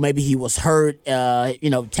physical. Maybe he was hurt.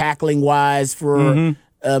 Tackling wise for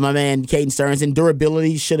my man Caden Stearns. And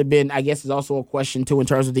durability should have been, I guess, is also a question, too, in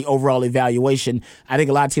terms of the overall evaluation. I think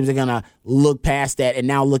a lot of teams are going to look past that and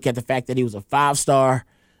now look at the fact that he was a 5-star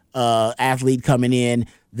athlete coming in,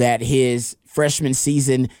 that his freshman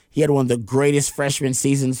season, he had one of the greatest freshman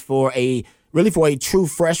seasons for a true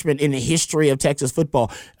freshman in the history of Texas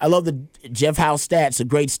football. I love the Jeff Howe stats, a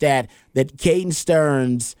great stat, that Caden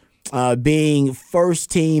Stearns being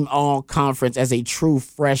first team all-conference as a true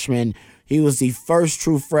freshman, he was the first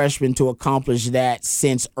true freshman to accomplish that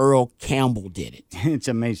since Earl Campbell did it. It's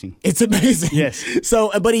amazing. It's amazing. Yes.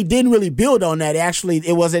 So, but he didn't really build on that. Actually,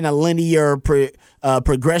 it wasn't a linear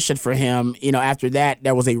progression for him. After that,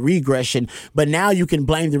 there was a regression. But now you can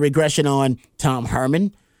blame the regression on Tom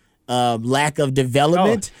Herman. Lack of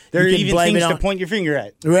development. There are even things to point your finger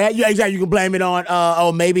at. Right? Yeah, exactly. You can blame it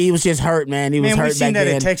on, maybe he was just hurt, man. He was hurt back then. We've seen that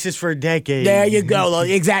in Texas for a decade. There you go.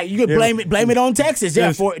 Exactly. You can blame it on Texas.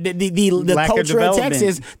 Yeah, for the culture of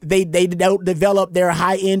Texas. They don't develop their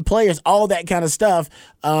high-end players, all that kind of stuff.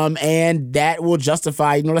 And that will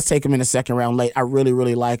justify, let's take him in the second round late. I really,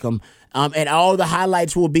 really like him. And all the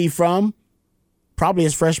highlights will be from probably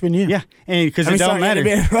his freshman year. Yeah, and because it don't matter.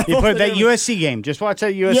 You put that USC game. Just watch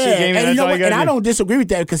that USC game, and that's all you got to do. And I don't disagree with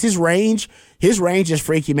that because his range is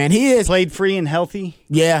freaky, man. He is played free and healthy.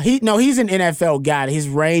 Yeah, he's an NFL guy. His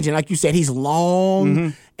range, and like you said, he's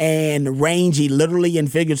long and rangy, literally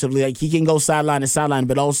and figuratively. Like he can go sideline to sideline,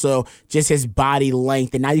 but also just his body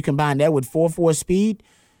length. And now you combine that with 4.4 speed.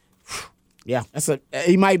 Yeah,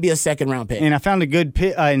 he might be a second-round pick. And I found a good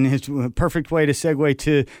and his perfect way to segue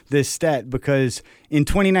to this stat, because in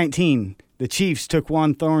 2019, the Chiefs took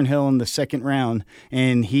Juan Thornhill in the second round,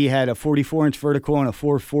 and he had a 44-inch vertical and a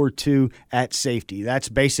 4.42 at safety. That's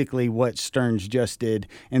basically what Stearns just did,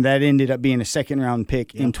 and that ended up being a second-round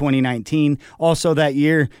pick in 2019. Also that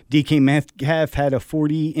year, DK Metcalf had a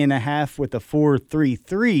 40.5 with a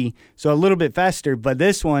 4.33, so a little bit faster. But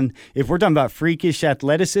this one, if we're talking about freakish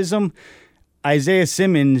athleticism, Isaiah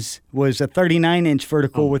Simmons was a 39-inch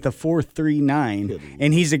vertical with a 4.39,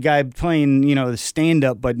 and he's a guy playing, the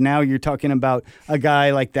stand-up, but now you're talking about a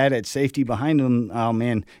guy like that at safety behind him. Oh,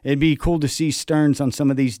 man, it'd be cool to see Stearns on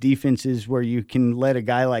some of these defenses where you can let a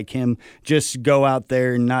guy like him just go out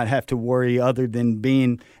there and not have to worry other than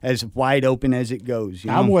being as wide open as it goes.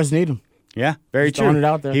 Cowboys need him. Yeah, very true. Throwing it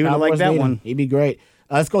out there. He would have liked that one. He'd be great.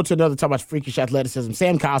 Let's go to another talk about freakish athleticism.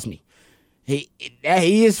 Sam Cosmi. He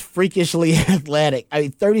is freakishly athletic.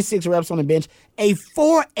 36 reps on the bench, a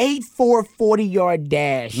 4.84 40-yard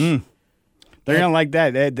dash. They're going to like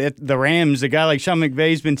that. The Rams, a guy like Sean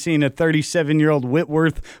McVay's been seeing a 37-year-old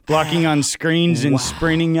Whitworth blocking on screens and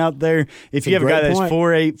sprinting out there. If you have a guy that's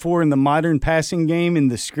 4.84 in the modern passing game, in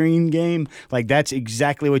the screen game, that's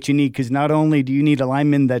exactly what you need, because not only do you need a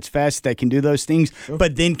lineman that's fast that can do those things,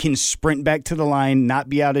 but then can sprint back to the line, not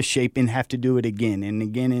be out of shape, and have to do it again and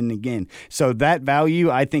again and again. So that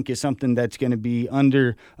value, I think, is something that's going to be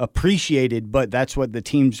underappreciated, but that's what the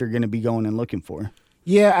teams are going to be going and looking for.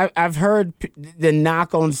 Yeah, I've heard the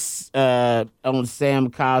knock on Sam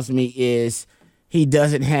Cosmi is he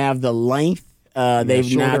doesn't have the length.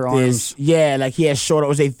 They've knocked arms. He has shorter.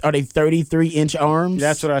 Are they 33-inch arms?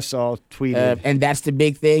 That's what I saw tweeted. And that's the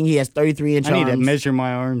big thing. He has 33-inch arms. I need to measure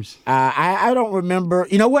my arms. I don't remember.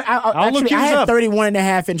 You know what? I had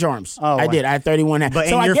 31.5-inch arms. Oh, I did. I had 31.5. But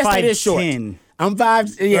so I guess that is short. 5'10". I'm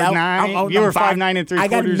 5. Yeah, you were 5'9" and 3/4. I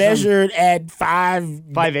got measured at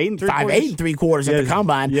 5'8" and 3/4 at the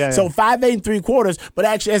combine. Yeah. So 5'8" and 3/4. But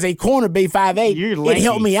actually, as a cornerback, 5'8", it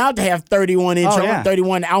helped me out to have 31-inch arms,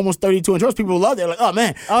 31, almost 32-inch arms. People love that. Like, oh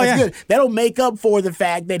man, that's good. That'll make up for the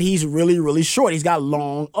fact that he's really, really short. He's got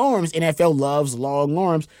long arms. NFL loves long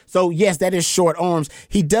arms. So yes, that is short arms.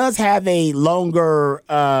 He does have a longer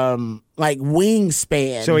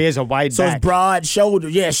wingspan. So he has a wide back. So his broad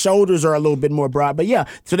shoulders. Yeah, shoulders are a little bit more broad. But yeah,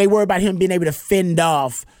 so they worry about him being able to fend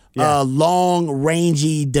off long,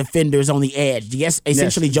 rangy defenders on the edge. Yes,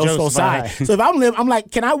 essentially Joseph Osai. So if I'm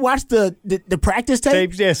like, can I watch the practice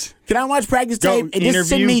tape? Yes. Can I watch practice tape and just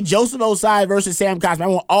send me Joseph Osai versus Sam Cosmi? I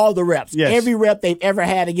want all the reps. Yes. Every rep they've ever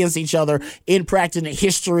had against each other in practice in the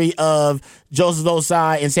history of Joseph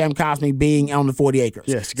Osai and Sam Cosmi being on the 40 acres.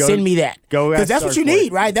 Yes. Send me that. Because that's what you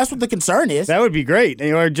need, right? That's what the concern is. That would be great.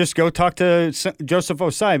 Or just go talk to Joseph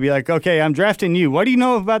Osai. Be like, okay, I'm drafting you. What do you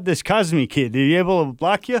know about this Cosmi kid? Did he able to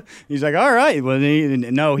block you? He's like, all right. Well, they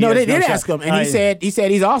did ask him, and he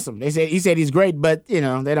said he's awesome. He said he's great, but they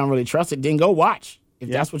don't really trust it. Then go watch if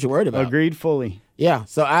that's what you're worried about. Agreed fully. Yeah.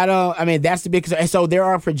 So that's the big concern. So there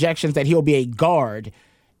are projections that he'll be a guard,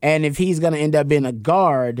 and if he's going to end up being a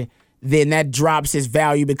guard, then that drops his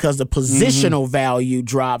value because the positional value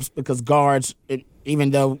drops because guards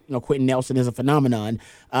even though Quentin Nelson is a phenomenon,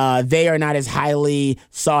 they are not as highly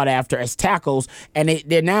sought after as tackles. And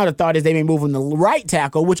they're now the thought is they may move him to right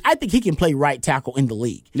tackle, which I think he can play right tackle in the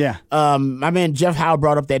league. Yeah. My man Jeff Howe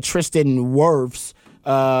brought up that Tristan Wirfs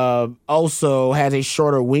also has a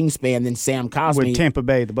shorter wingspan than Sam Cosmi. With Tampa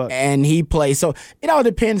Bay, the Bucs. And he plays. So it all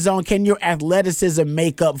depends on can your athleticism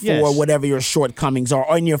make up for whatever your shortcomings are,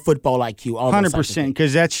 or in your football IQ. 100%,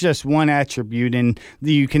 because that's just one attribute, and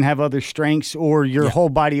you can have other strengths or your whole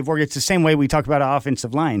body of work. It's the same way we talk about an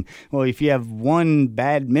offensive line. Well, if you have one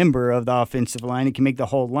bad member of the offensive line, it can make the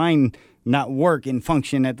whole line not work and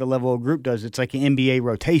function at the level a group does. It's like an NBA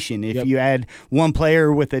rotation. If you add one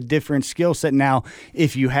player with a different skill set, now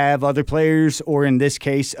if you have other players, or in this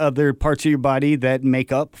case, other parts of your body that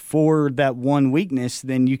make up for that one weakness,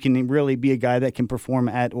 then you can really be a guy that can perform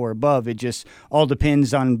at or above. It just all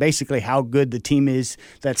depends on basically how good the team is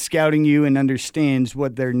that's scouting you and understands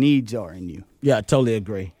what their needs are in you. Yeah, I totally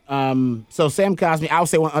agree. So Sam Cosmi, I'll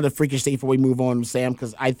say one other freakish thing before we move on to Sam,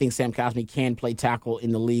 because I think Sam Cosmi can play tackle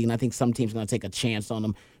in the league, and I think some teams are going to take a chance on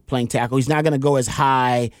him playing tackle. He's not going to go as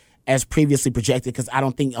high as previously projected, because I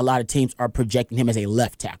don't think a lot of teams are projecting him as a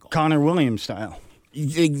left tackle. Connor Williams style.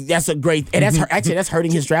 That's a great, and that's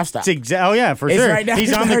hurting his draft stock. Oh yeah, for sure. Right now,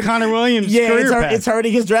 he's on the Connor Williams career path. It's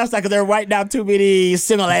hurting his draft stock because there are right now too many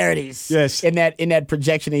similarities. Yes. in that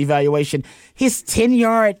projection and evaluation. His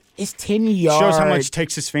 10-yard shows how much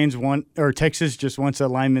Texas fans want, or Texas just wants a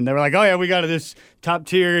lineman. They were like, oh yeah, we got this top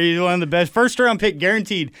tier. He's one of the best, first round pick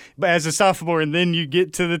guaranteed, but as a sophomore, and then you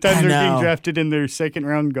get to the time they're being drafted in their second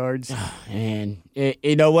round guards. And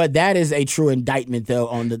you know what? That is a true indictment though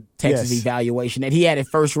on the Texas evaluation, that he had a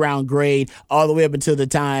first round grade all the way up until the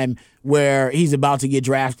time where he's about to get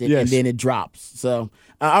drafted, and then it drops. So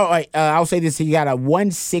all right, I'll say this: he got a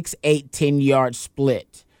 1.68 10-yard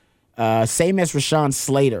split. Same as Rashawn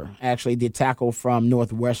Slater, actually, the tackle from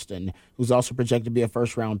Northwestern, who's also projected to be a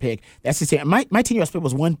first-round pick. That's his team. My 10-yard split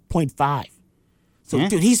was 1.5. So,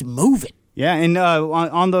 dude, he's moving. Yeah, and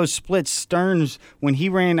on those splits, Stearns, when he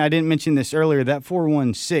ran, I didn't mention this earlier, that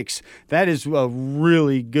 4.16, that is a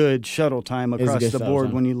really good shuttle time across the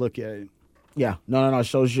board when you look at it. Yeah, no. It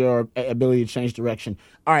shows your ability to change direction.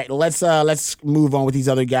 All right, let's move on with these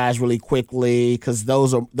other guys really quickly, because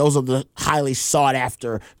those are the highly sought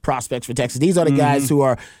after prospects for Texas. These are the guys who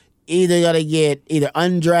are either gonna get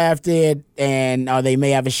undrafted and they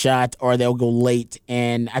may have a shot, or they'll go late.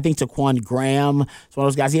 And I think Taquan Graham is one of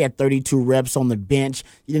those guys. He had 32 reps on the bench.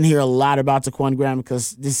 You didn't hear a lot about Taquan Graham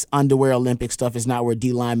because this underwear Olympic stuff is not where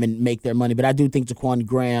D linemen make their money. But I do think Taquan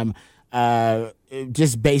Graham,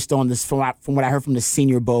 just based on this, from what I heard from the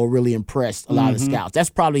Senior Bowl, really impressed a lot of the scouts. That's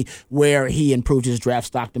probably where he improved his draft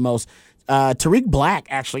stock the most. Tariq Black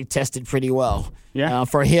actually tested pretty well. Yeah.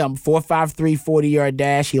 For him, 4.53 40-yard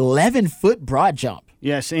dash, 11-foot broad jump.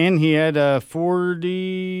 Yes, and he had a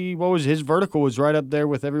 40. What was his vertical? Was right up there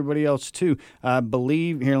with everybody else too. I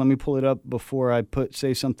believe. Here, let me pull it up before I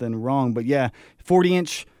say something wrong. But yeah,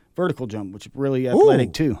 40-inch vertical jump, which is really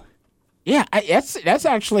athletic too. Yeah, that's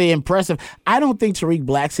actually impressive. I don't think Tariq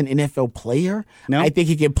Black's an NFL player. No? I think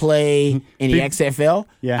he can play in the XFL.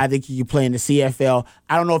 Yeah. I think he can play in the CFL.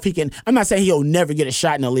 I don't know if he can. I'm not saying he'll never get a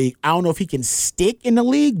shot in the league. I don't know if he can stick in the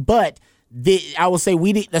league, but I would say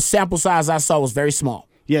the sample size I saw was very small.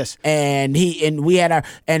 Yes, and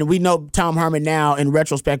we know Tom Herman now in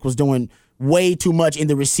retrospect was doing way too much in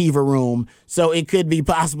the receiver room. So it could be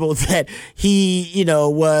possible that he,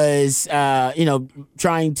 was,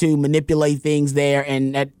 trying to manipulate things there,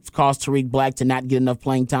 and that caused Tariq Black to not get enough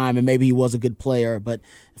playing time, and maybe he was a good player. But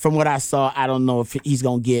from what I saw, I don't know if he's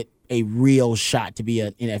going to get a real shot to be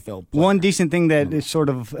an NFL player. One decent thing that sort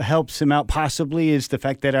of helps him out possibly is the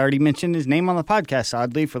fact that I already mentioned his name on the podcast,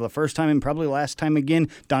 oddly, for the first time and probably last time again.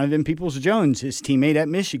 Donovan Peoples-Jones, his teammate at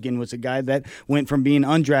Michigan, was a guy that went from being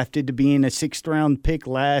undrafted to being a 6th-round pick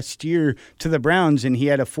last year to the Browns, and he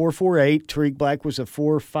had a 4.48. Tariq Black was a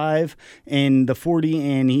 4.5 in the 40,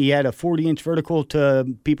 and he had a 40-inch vertical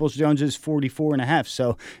to Peoples-Jones's 44.5.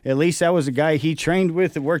 So at least that was a guy he trained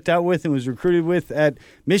with and worked out with and was recruited with at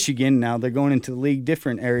Michigan. Now they're going into the league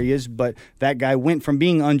different areas, but that guy went from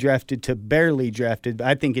being undrafted to barely drafted.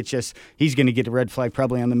 I think it's just he's going to get a red flag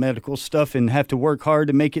probably on the medical stuff and have to work hard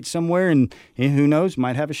to make it somewhere, and who knows,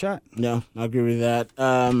 might have a shot. No, I agree with that.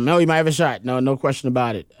 No, he might have a shot. No question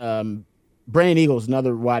about it. Brandon Eagles,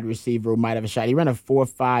 another wide receiver who might have a shot. He ran a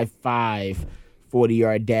 4.55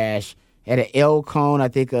 40-yard dash. Had an L cone, I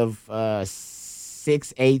think, of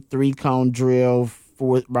 6.8 3-cone drill.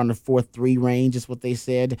 Around the 4.3 range is what they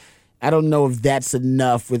said. I don't know if that's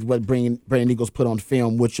enough with what Brandon Eagles put on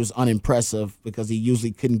film, which was unimpressive because he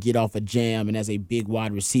usually couldn't get off a jam. And as a big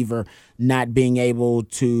wide receiver, not being able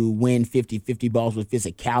to win 50-50 balls with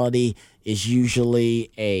physicality is usually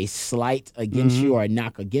a slight against you or a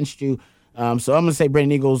knock against you. So I'm going to say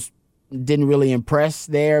Brandon Eagles didn't really impress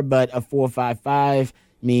there, but a 4.55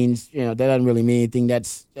 means, that doesn't really mean anything.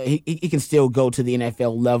 That's he can still go to the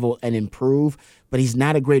NFL level and improve, but he's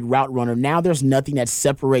not a great route runner. Now there's nothing that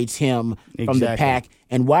separates him from the pack,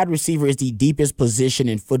 and wide receiver is the deepest position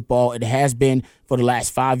in football. It has been for the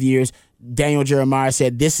last 5 years. Daniel Jeremiah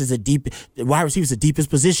said wide receiver is the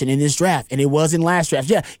deepest position in this draft, and it was in last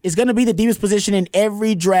draft. Yeah, it's going to be the deepest position in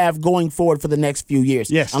every draft going forward for the next few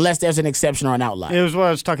years. Yes, unless there's an exception or an outlier. It was what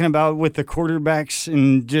I was talking about with the quarterbacks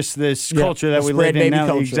and just this culture that we live in now.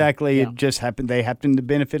 Culture. Exactly, it just happened. They happened to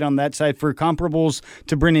benefit on that side. For comparables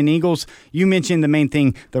to Brandon Eagles, you mentioned the main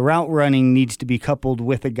thing: the route running needs to be coupled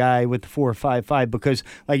with a guy with 4.55 because,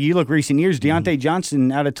 like you look recent years, Deontay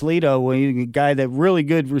Johnson out of Toledo, a guy that really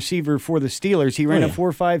good receiver for the Steelers. He ran a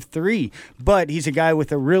 4.53, but he's a guy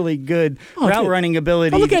with a really good route running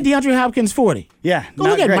ability. Look at DeAndre Hopkins 40. Yeah,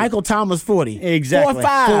 look at Michael Thomas 40. Exactly.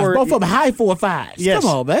 4.5. Both of them high 4.5s. Yes.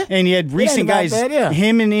 Come on, man. And you had recent guys.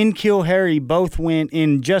 Him and N'Keal Harry both went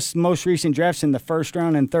in just most recent drafts in the first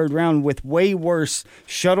round and third round with way worse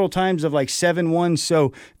shuttle times of like 7.1.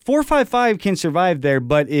 So 4.55 can survive there,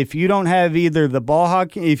 but if you don't have either the ball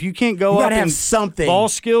hawk, if you can't go up and something ball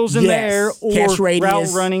skills in the air or catch radius, route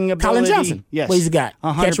running ability, Colin Johnson, yes, what he's got,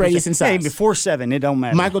 100%. Catch radius and size. Hey, 4.7, it don't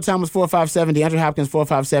matter. Michael Thomas 4.57, DeAndre Hopkins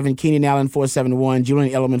 4.57, Keenan Allen 4.71,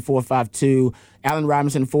 Julian Edelman 4.52. Allen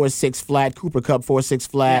Robinson 4.6 flat, Cooper Kupp 4.6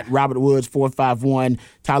 flat, Robert Woods 4.51,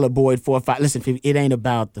 Tyler Boyd 4.5. Listen, it ain't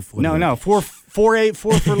about the 4. No, 4.84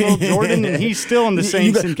 for little Jordan, and he's still in the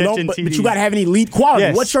Saints and catching TDs. But you got to have an elite quality.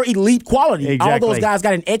 Yes. What's your elite quality? Exactly. All those guys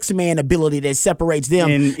got an X-Man ability that separates them,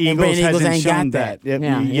 and Eagles ain't got that.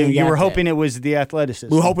 You were hoping it was the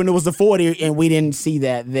athleticism. We were hoping it was the 40, and we didn't see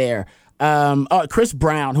that there. Chris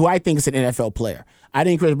Brown, who I think is an NFL player. I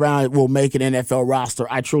think Chris Brown will make an NFL roster.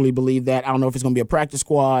 I truly believe that. I don't know if it's going to be a practice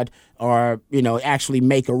squad or, actually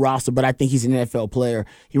make a roster, but I think he's an NFL player.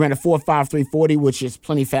 He ran a 4.53 40, which is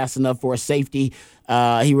plenty fast enough for a safety.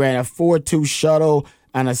 He ran a 4.2 shuttle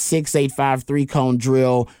and a 6.85 3-cone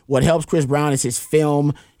drill. What helps Chris Brown is his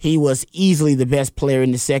film. He was easily the best player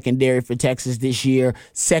in the secondary for Texas this year,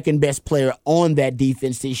 second best player on that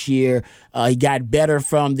defense this year. He got better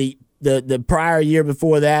from the prior year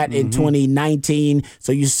before that in 2019.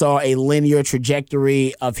 So you saw a linear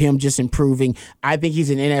trajectory of him just improving. I think he's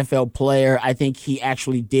an NFL player. I think he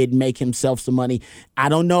actually did make himself some money. I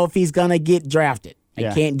don't know if he's going to get drafted.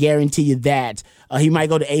 I can't guarantee you that. He might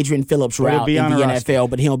go to Adrian Phillips' route in the NFL,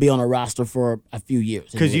 but he'll be on a roster for a few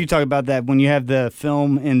years. Because you talk about that when you have the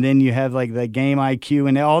film and then you have like the game IQ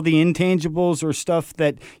and all the intangibles or stuff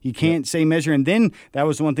that you can't say measure. And then that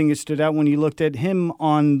was one thing that stood out when you looked at him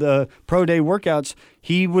on the pro day workouts.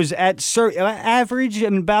 He was at average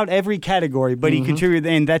in about every category, but he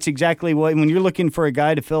contributed, and that's exactly what, when you're looking for a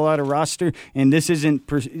guy to fill out a roster, and this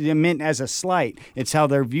isn't meant as a slight, it's how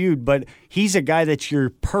they're viewed, but he's a guy that's your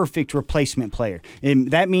perfect replacement player. And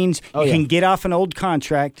that means you can get off an old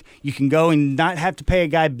contract, you can go and not have to pay a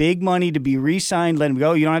guy big money to be re-signed, let him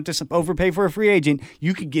go, you don't have to overpay for a free agent,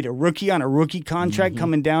 you could get a rookie on a rookie contract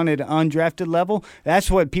coming down at an undrafted level. That's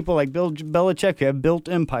what people like Bill Belichick have built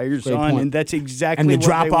empires on, and that's exactly the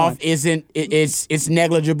drop off isn't it's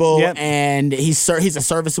negligible, and he's a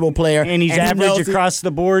serviceable player, and he's average across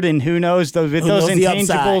the board. And who knows those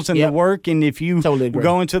intangibles and the work, and if you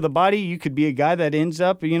go into the body, you could be a guy that ends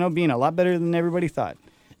up being a lot better than everybody thought.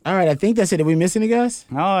 All right, I think that's it. Did we miss any guys?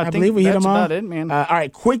 No, I believe we hit them all. That's about it, man. All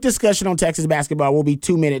right, quick discussion on Texas basketball. We'll be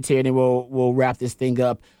 2 minutes here, and then we'll wrap this thing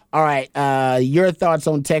up. All right, your thoughts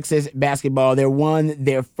on Texas basketball? They won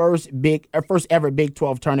their first ever Big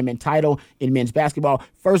 12 tournament title in men's basketball.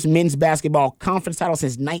 First men's basketball conference title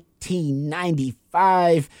since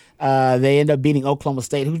 1995. They ended up beating Oklahoma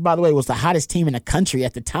State, who, by the way, was the hottest team in the country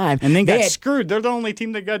at the time. And then got screwed. They're the only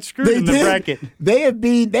team that got screwed in the bracket. They had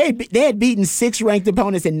beaten 6 ranked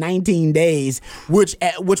opponents in 19 days, which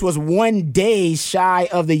was 1 day shy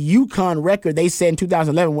of the UConn record they set in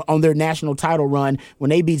 2011 on their national title run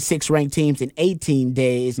when they beat 6 ranked teams in 18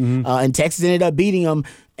 days. And Texas ended up beating them.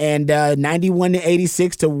 And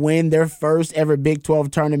 91-86 to win their first ever Big 12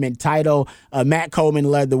 tournament title. Matt Coleman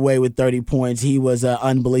led the way with 30 points. He was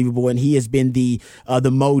unbelievable, and he has been the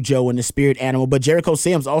mojo and the spirit animal. But Jericho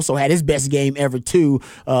Sims also had his best game ever, too,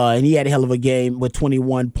 and he had a hell of a game with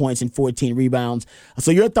 21 points and 14 rebounds. So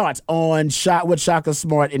your thoughts on what Shaka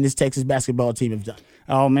Smart and this Texas basketball team have done?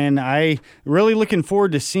 Oh, man, I really looking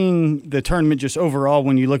forward to seeing the tournament just overall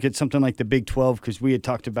when you look at something like the Big 12, because we had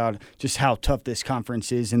talked about just how tough this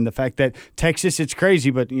conference is and the fact that Texas, it's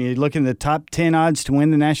crazy, but you look in the top 10 odds to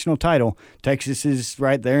win the national title, Texas is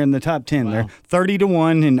right there in the top 10. Wow. They're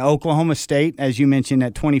 30-1, and Oklahoma State, as you mentioned,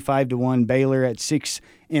 at 25-1, Baylor at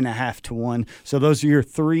 6.5-1. So those are your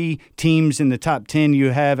three teams in the top 10. You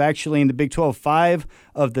have actually in the Big 12 5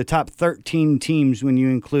 of the top 13 teams when you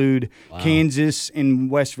include Kansas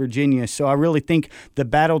and West Virginia. So I really think the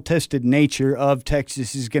battle-tested nature of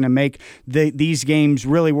Texas is going to make these games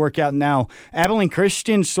really work out now. Abilene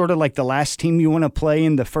Christian's sort of like the last team you want to play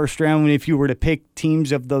in the first round if you were to pick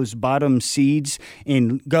teams of those bottom seeds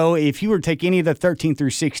and go. If you were to take any of the 13 through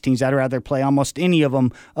 16s, I'd rather play almost any of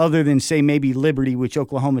them other than, say, maybe Liberty, which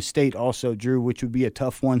Oklahoma State also drew, which would be a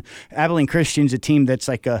tough one. Abilene Christian's a team that's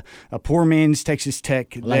like a poor man's Texas Tech.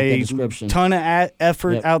 I like that description. Ton of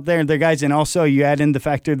effort out there. Their guys, and also you add in the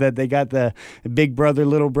factor that they got the big brother,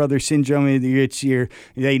 little brother syndrome. It's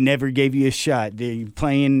they never gave you a shot. They're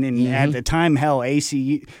playing, and at the time, hell,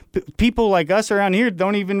 ACU. People like us around here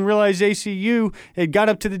don't even realize ACU had got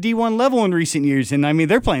up to the D1 level in recent years. And I mean,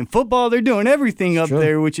 they're playing football. They're doing everything up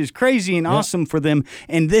there, which is crazy and awesome for them.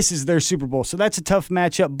 And this is their Super Bowl. So that's a tough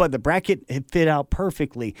matchup, but the bracket had fit out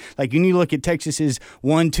perfectly. Like when you look at Texas's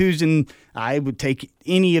 1, 2s, and I would take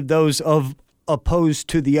any of those opposed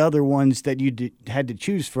to the other ones that you had to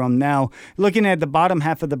choose from. Now, looking at the bottom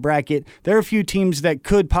half of the bracket, there are a few teams that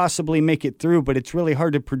could possibly make it through, but it's really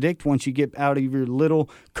hard to predict once you get out of your little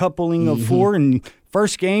coupling of four. And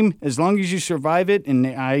first game, as long as you survive it, and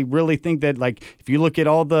I really think that, like, if you look at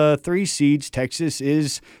all the 3 seeds, Texas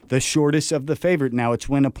is the shortest of the favorite. Now, it's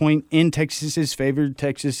when a point in Texas is favored.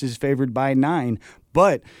 Texas is favored by 9.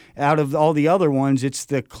 But out of all the other ones, it's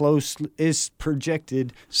the closest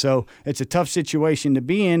projected. So it's a tough situation to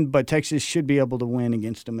be in, but Texas should be able to win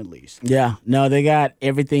against them at least. Yeah. No, they got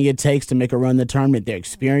everything it takes to make a run in the tournament. They're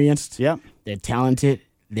experienced. Yep. They're talented.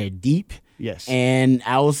 They're deep. Yes. And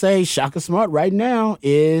I will say Shaka Smart right now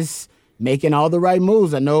is making all the right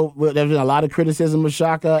moves. I know there's been a lot of criticism of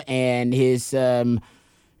Shaka and his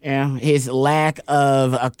lack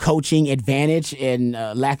of a coaching advantage and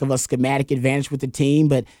lack of a schematic advantage with the team,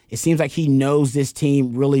 but it seems like he knows this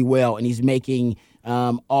team really well, and he's making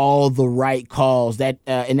all the right calls. That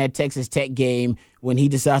in that Texas Tech game, when he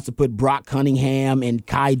decides to put Brock Cunningham and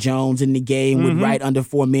Kai Jones in the game with right under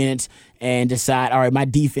 4 minutes and decide, all right, my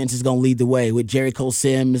defense is going to lead the way, with Jericho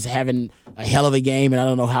Sims having a hell of a game, and I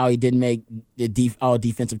don't know how he didn't make the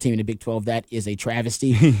all-defensive team in the Big 12. That is a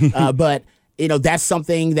travesty. But that's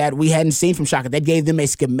something that we hadn't seen from Shaka. That gave them a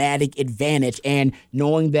schematic advantage. And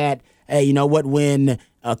knowing that, hey, you know what, when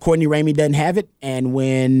Courtney Ramey doesn't have it and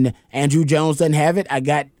when Andrew Jones doesn't have it, I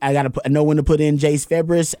know when to put in Jace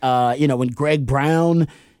Febris. When Greg Brown,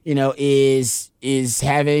 is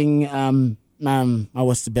having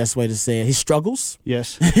what's the best way to say it? His struggles.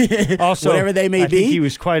 Yes. Also, whatever they may be. I think he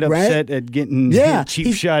was quite upset at getting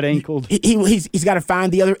cheap shot ankled. He's got to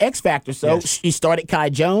find the other X factor. So he started Kai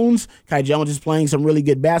Jones. Kai Jones is playing some really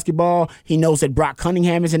good basketball. He knows that Brock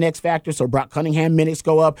Cunningham is an X factor, so Brock Cunningham minutes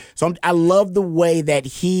go up. So I love the way that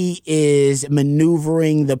he is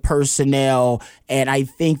maneuvering the personnel, and I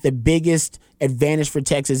think the biggest advantage for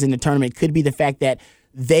Texas in the tournament could be the fact that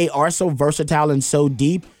they are so versatile and so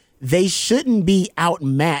deep. They shouldn't be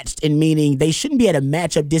outmatched, in meaning they shouldn't be at a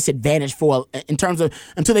matchup disadvantage in terms of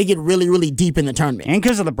until they get really, really deep in the tournament. And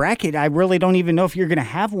because of the bracket, I really don't even know if you're going to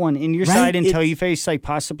have one in your side until you face, like,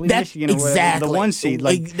 possibly Michigan, exactly. the 1 seed.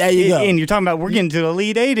 Like, there you go. And you're talking about we're getting to the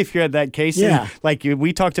Elite 8 if you're at that case. Yeah. And, like,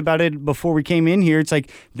 we talked about it before we came in here. It's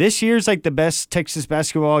like this year's like the best Texas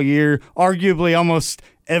basketball year, arguably almost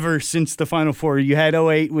ever since the Final Four. You had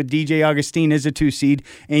 2008 with DJ Augustine as a 2 seed,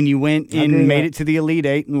 and you went and made it to the Elite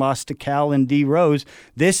 8 and lost to Cal and D Rose.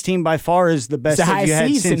 This team by far is the best that you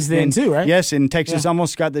had since then too, right? Yes, and Texas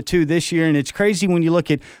almost got the 2 this year, and it's crazy when you look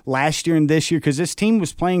at last year and this year because this team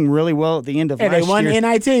was playing really well at the end of last year. They won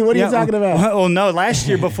NIT. What are you talking about? Well, no, last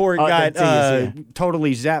year before it got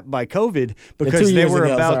totally zapped by COVID because they were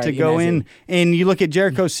about to go in. And you look at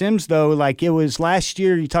Jericho Sims, though, like it was last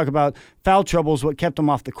year, you talk about foul trouble is what kept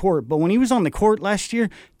him off the court. But when he was on the court last year,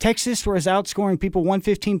 Texas was outscoring people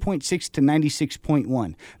 115.6 to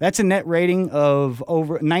 96.1. That's a net rating of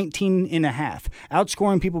over 19.5.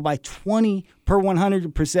 Outscoring people by 20 per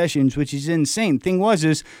 100 possessions, which is insane. Thing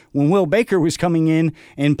was when Will Baker was coming in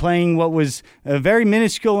and playing what was a very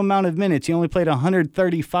minuscule amount of minutes, he only played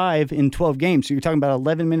 135 in 12 games. So you're talking about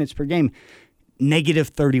 11 minutes per game. Negative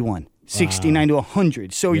 31. 69 to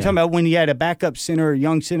 100. So you're talking about when you had a backup center or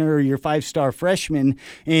young center or your 5-star freshman,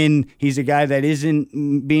 and he's a guy that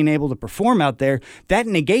isn't being able to perform out there, that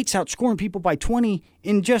negates outscoring people by 20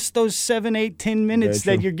 in just those 7, 8, 10 minutes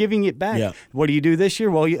that you're giving it back. Yeah. What do you do this year?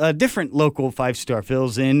 Well, a different local 5-star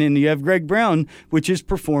fills in, and you have Greg Brown, which is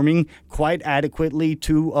performing quite adequately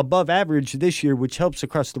to above average this year, which helps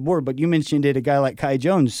across the board. But you mentioned it, a guy like Kai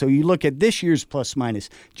Jones. So you look at this year's plus-minus.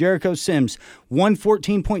 Jericho Sims,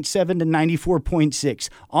 114.7 to 94.6,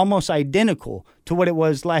 almost identical to what it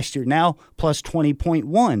was last year. Now, plus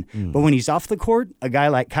 20.1. But when he's off the court, a guy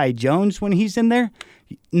like Kai Jones, when he's in there,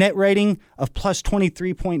 net rating of plus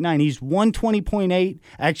 23.9. He's 120.8.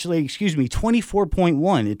 Actually,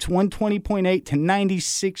 24.1. It's 120.8 to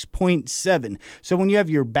 96.7. So when you have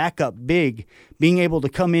your backup big being able to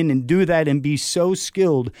come in and do that and be so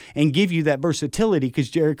skilled and give you that versatility, because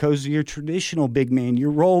Jericho's your traditional big man,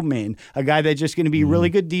 your role man, a guy that's just going to be really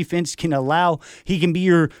good defense, he can be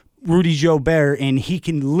your Rudy Gobert, and he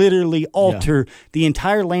can literally alter the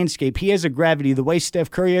entire landscape. He has a gravity. The way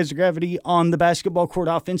Steph Curry has a gravity on the basketball court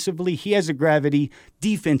offensively, he has a gravity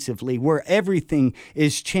defensively, where everything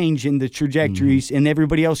is changing the trajectories and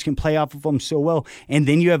everybody else can play off of him so well. And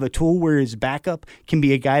then you have a tool where his backup can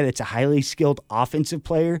be a guy that's a highly skilled offensive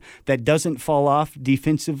player that doesn't fall off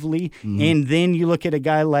defensively. And then you look at a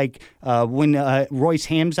guy like when Royce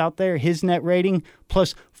Ham's out there, his net rating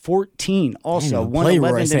plus 14 also. Played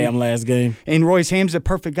Royce Ham last game. And Royce Ham's a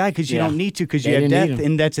perfect guy because you don't need to, because you have depth.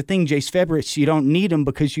 And that's the thing, Jace Febritz, you don't need him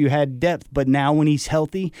because you had depth. But now when he's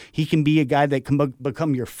healthy, he can be a guy that can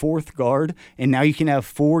become your fourth guard. And now you can have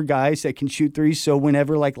 4 guys that can shoot threes. So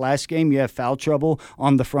whenever, like last game, you have foul trouble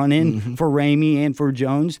on the front end for Ramey and for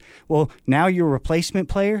Jones, well, now your replacement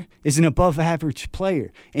player is an above-average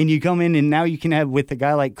player. And you come in and now you can have, with a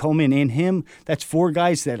guy like Coleman and him, that's 4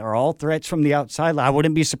 guys that are all threats from the outside. I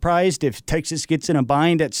wouldn't be surprised if Texas gets in a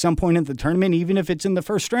bind at some point in the tournament, even if it's in the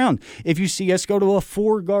first round. If you see us go to a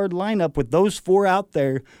 4-guard lineup with those 4 out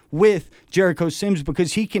there with Jericho Sims,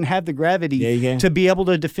 because he can have the gravity to be able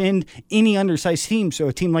to defend any undersized team. So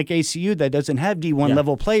a team like ACU that doesn't have D1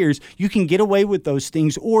 level players, you can get away with those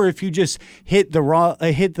things. Or if you just hit the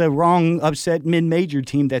wrong upset mid-major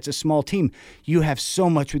team that's a small team, you have so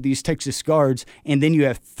much with these Texas guards, and then you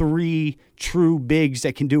have 3 true bigs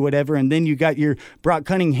that can do whatever, and then you got your Brock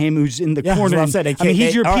Cunningham who's in the corner. That's what I said.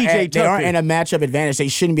 He's your PJ Tucker. They aren't in a matchup advantage. They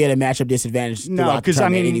shouldn't be at a matchup disadvantage. No, because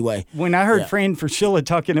anyway. When I heard Fran Fraschilla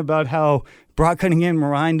talking about how Brock Cunningham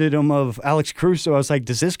reminded him of Alex Caruso, I was like,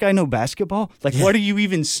 does this guy know basketball? Like, what are you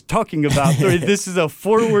even talking about? This is a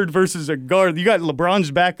forward versus a guard. You got LeBron's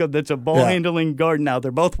backup that's a ball-handling guard now.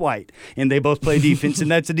 They're both white, and they both play defense, and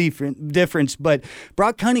that's a difference. But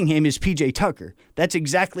Brock Cunningham is PJ Tucker. That's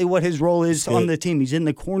exactly what his role is on the team. He's in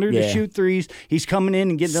the corner to shoot threes. He's coming in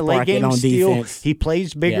and getting the late game steal. Defense. He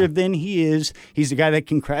plays bigger than he is. He's the guy that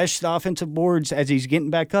can crash the offensive boards as he's getting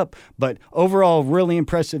back up. But overall, really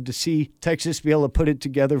impressive to see Texas be able to put it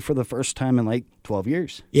together for the first time in like 12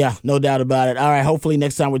 years. Yeah, no doubt about it. All right, hopefully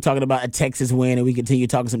next time we're talking about a Texas win and we continue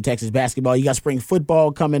talking some Texas basketball. You got spring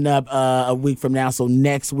football coming up a week from now, so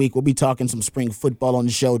next week we'll be talking some spring football on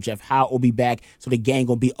the show. Jeff Howell will be back, so the gang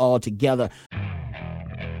will be all together.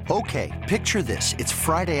 Okay, picture this. It's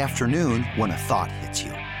Friday afternoon when a thought hits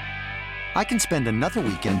you. I can spend another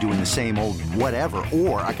weekend doing the same old whatever,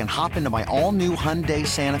 or I can hop into my all-new Hyundai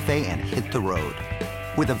Santa Fe and hit the road.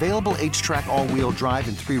 With available H-Track all-wheel drive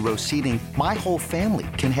and 3-row seating, my whole family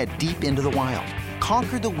can head deep into the wild.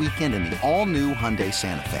 Conquer the weekend in the all-new Hyundai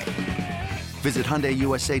Santa Fe. Visit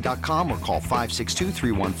HyundaiUSA.com or call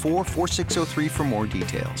 562-314-4603 for more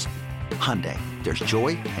details. Hyundai, there's joy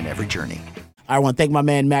in every journey. I want to thank my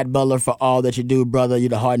man, Matt Butler, for all that you do, brother. You're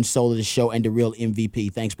the heart and soul of the show and the real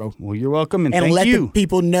MVP. Thanks, bro. Well, you're welcome, and thank you. And let the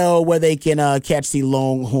people know where they can catch the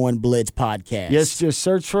Longhorn Blitz podcast. Yes, just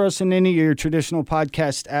search for us in any of your traditional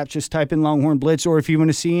podcast apps. Just type in Longhorn Blitz, or if you want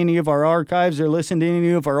to see any of our archives or listen to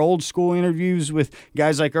any of our old school interviews with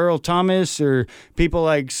guys like Earl Thomas or people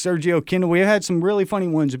like Sergio Kindle. We had some really funny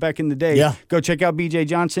ones back in the day. Yeah. Go check out BJ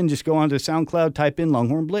Johnson. Just go onto SoundCloud, type in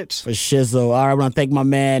Longhorn Blitz. For shizzle. All right, I want to thank my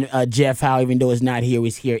man, Jeff Howe, even though he's not here,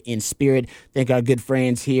 he's here in spirit. Thank our good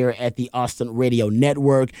friends here at the Austin Radio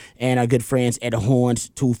Network and our good friends at Horns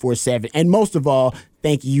 247. And most of all,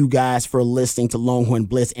 thank you guys for listening to Longhorn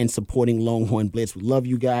Blitz and supporting Longhorn Blitz. We love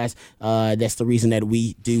you guys. That's the reason that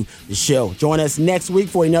we do the show. Join us next week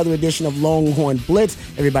for another edition of Longhorn Blitz.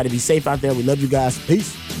 Everybody be safe out there. We love you guys.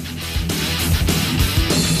 Peace.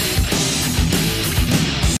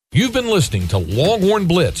 You've been listening to Longhorn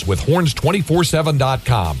Blitz with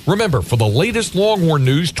horns247.com. Remember, for the latest Longhorn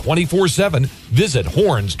news 24/7, visit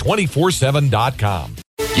horns247.com.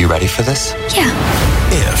 You ready for this? Yeah.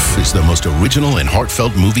 If is the most original and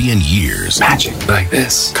heartfelt movie in years. Magic like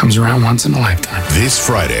this comes around once in a lifetime. This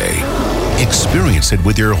Friday, experience it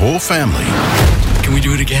with your whole family. Can we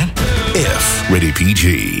do it again? If, rated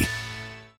PG.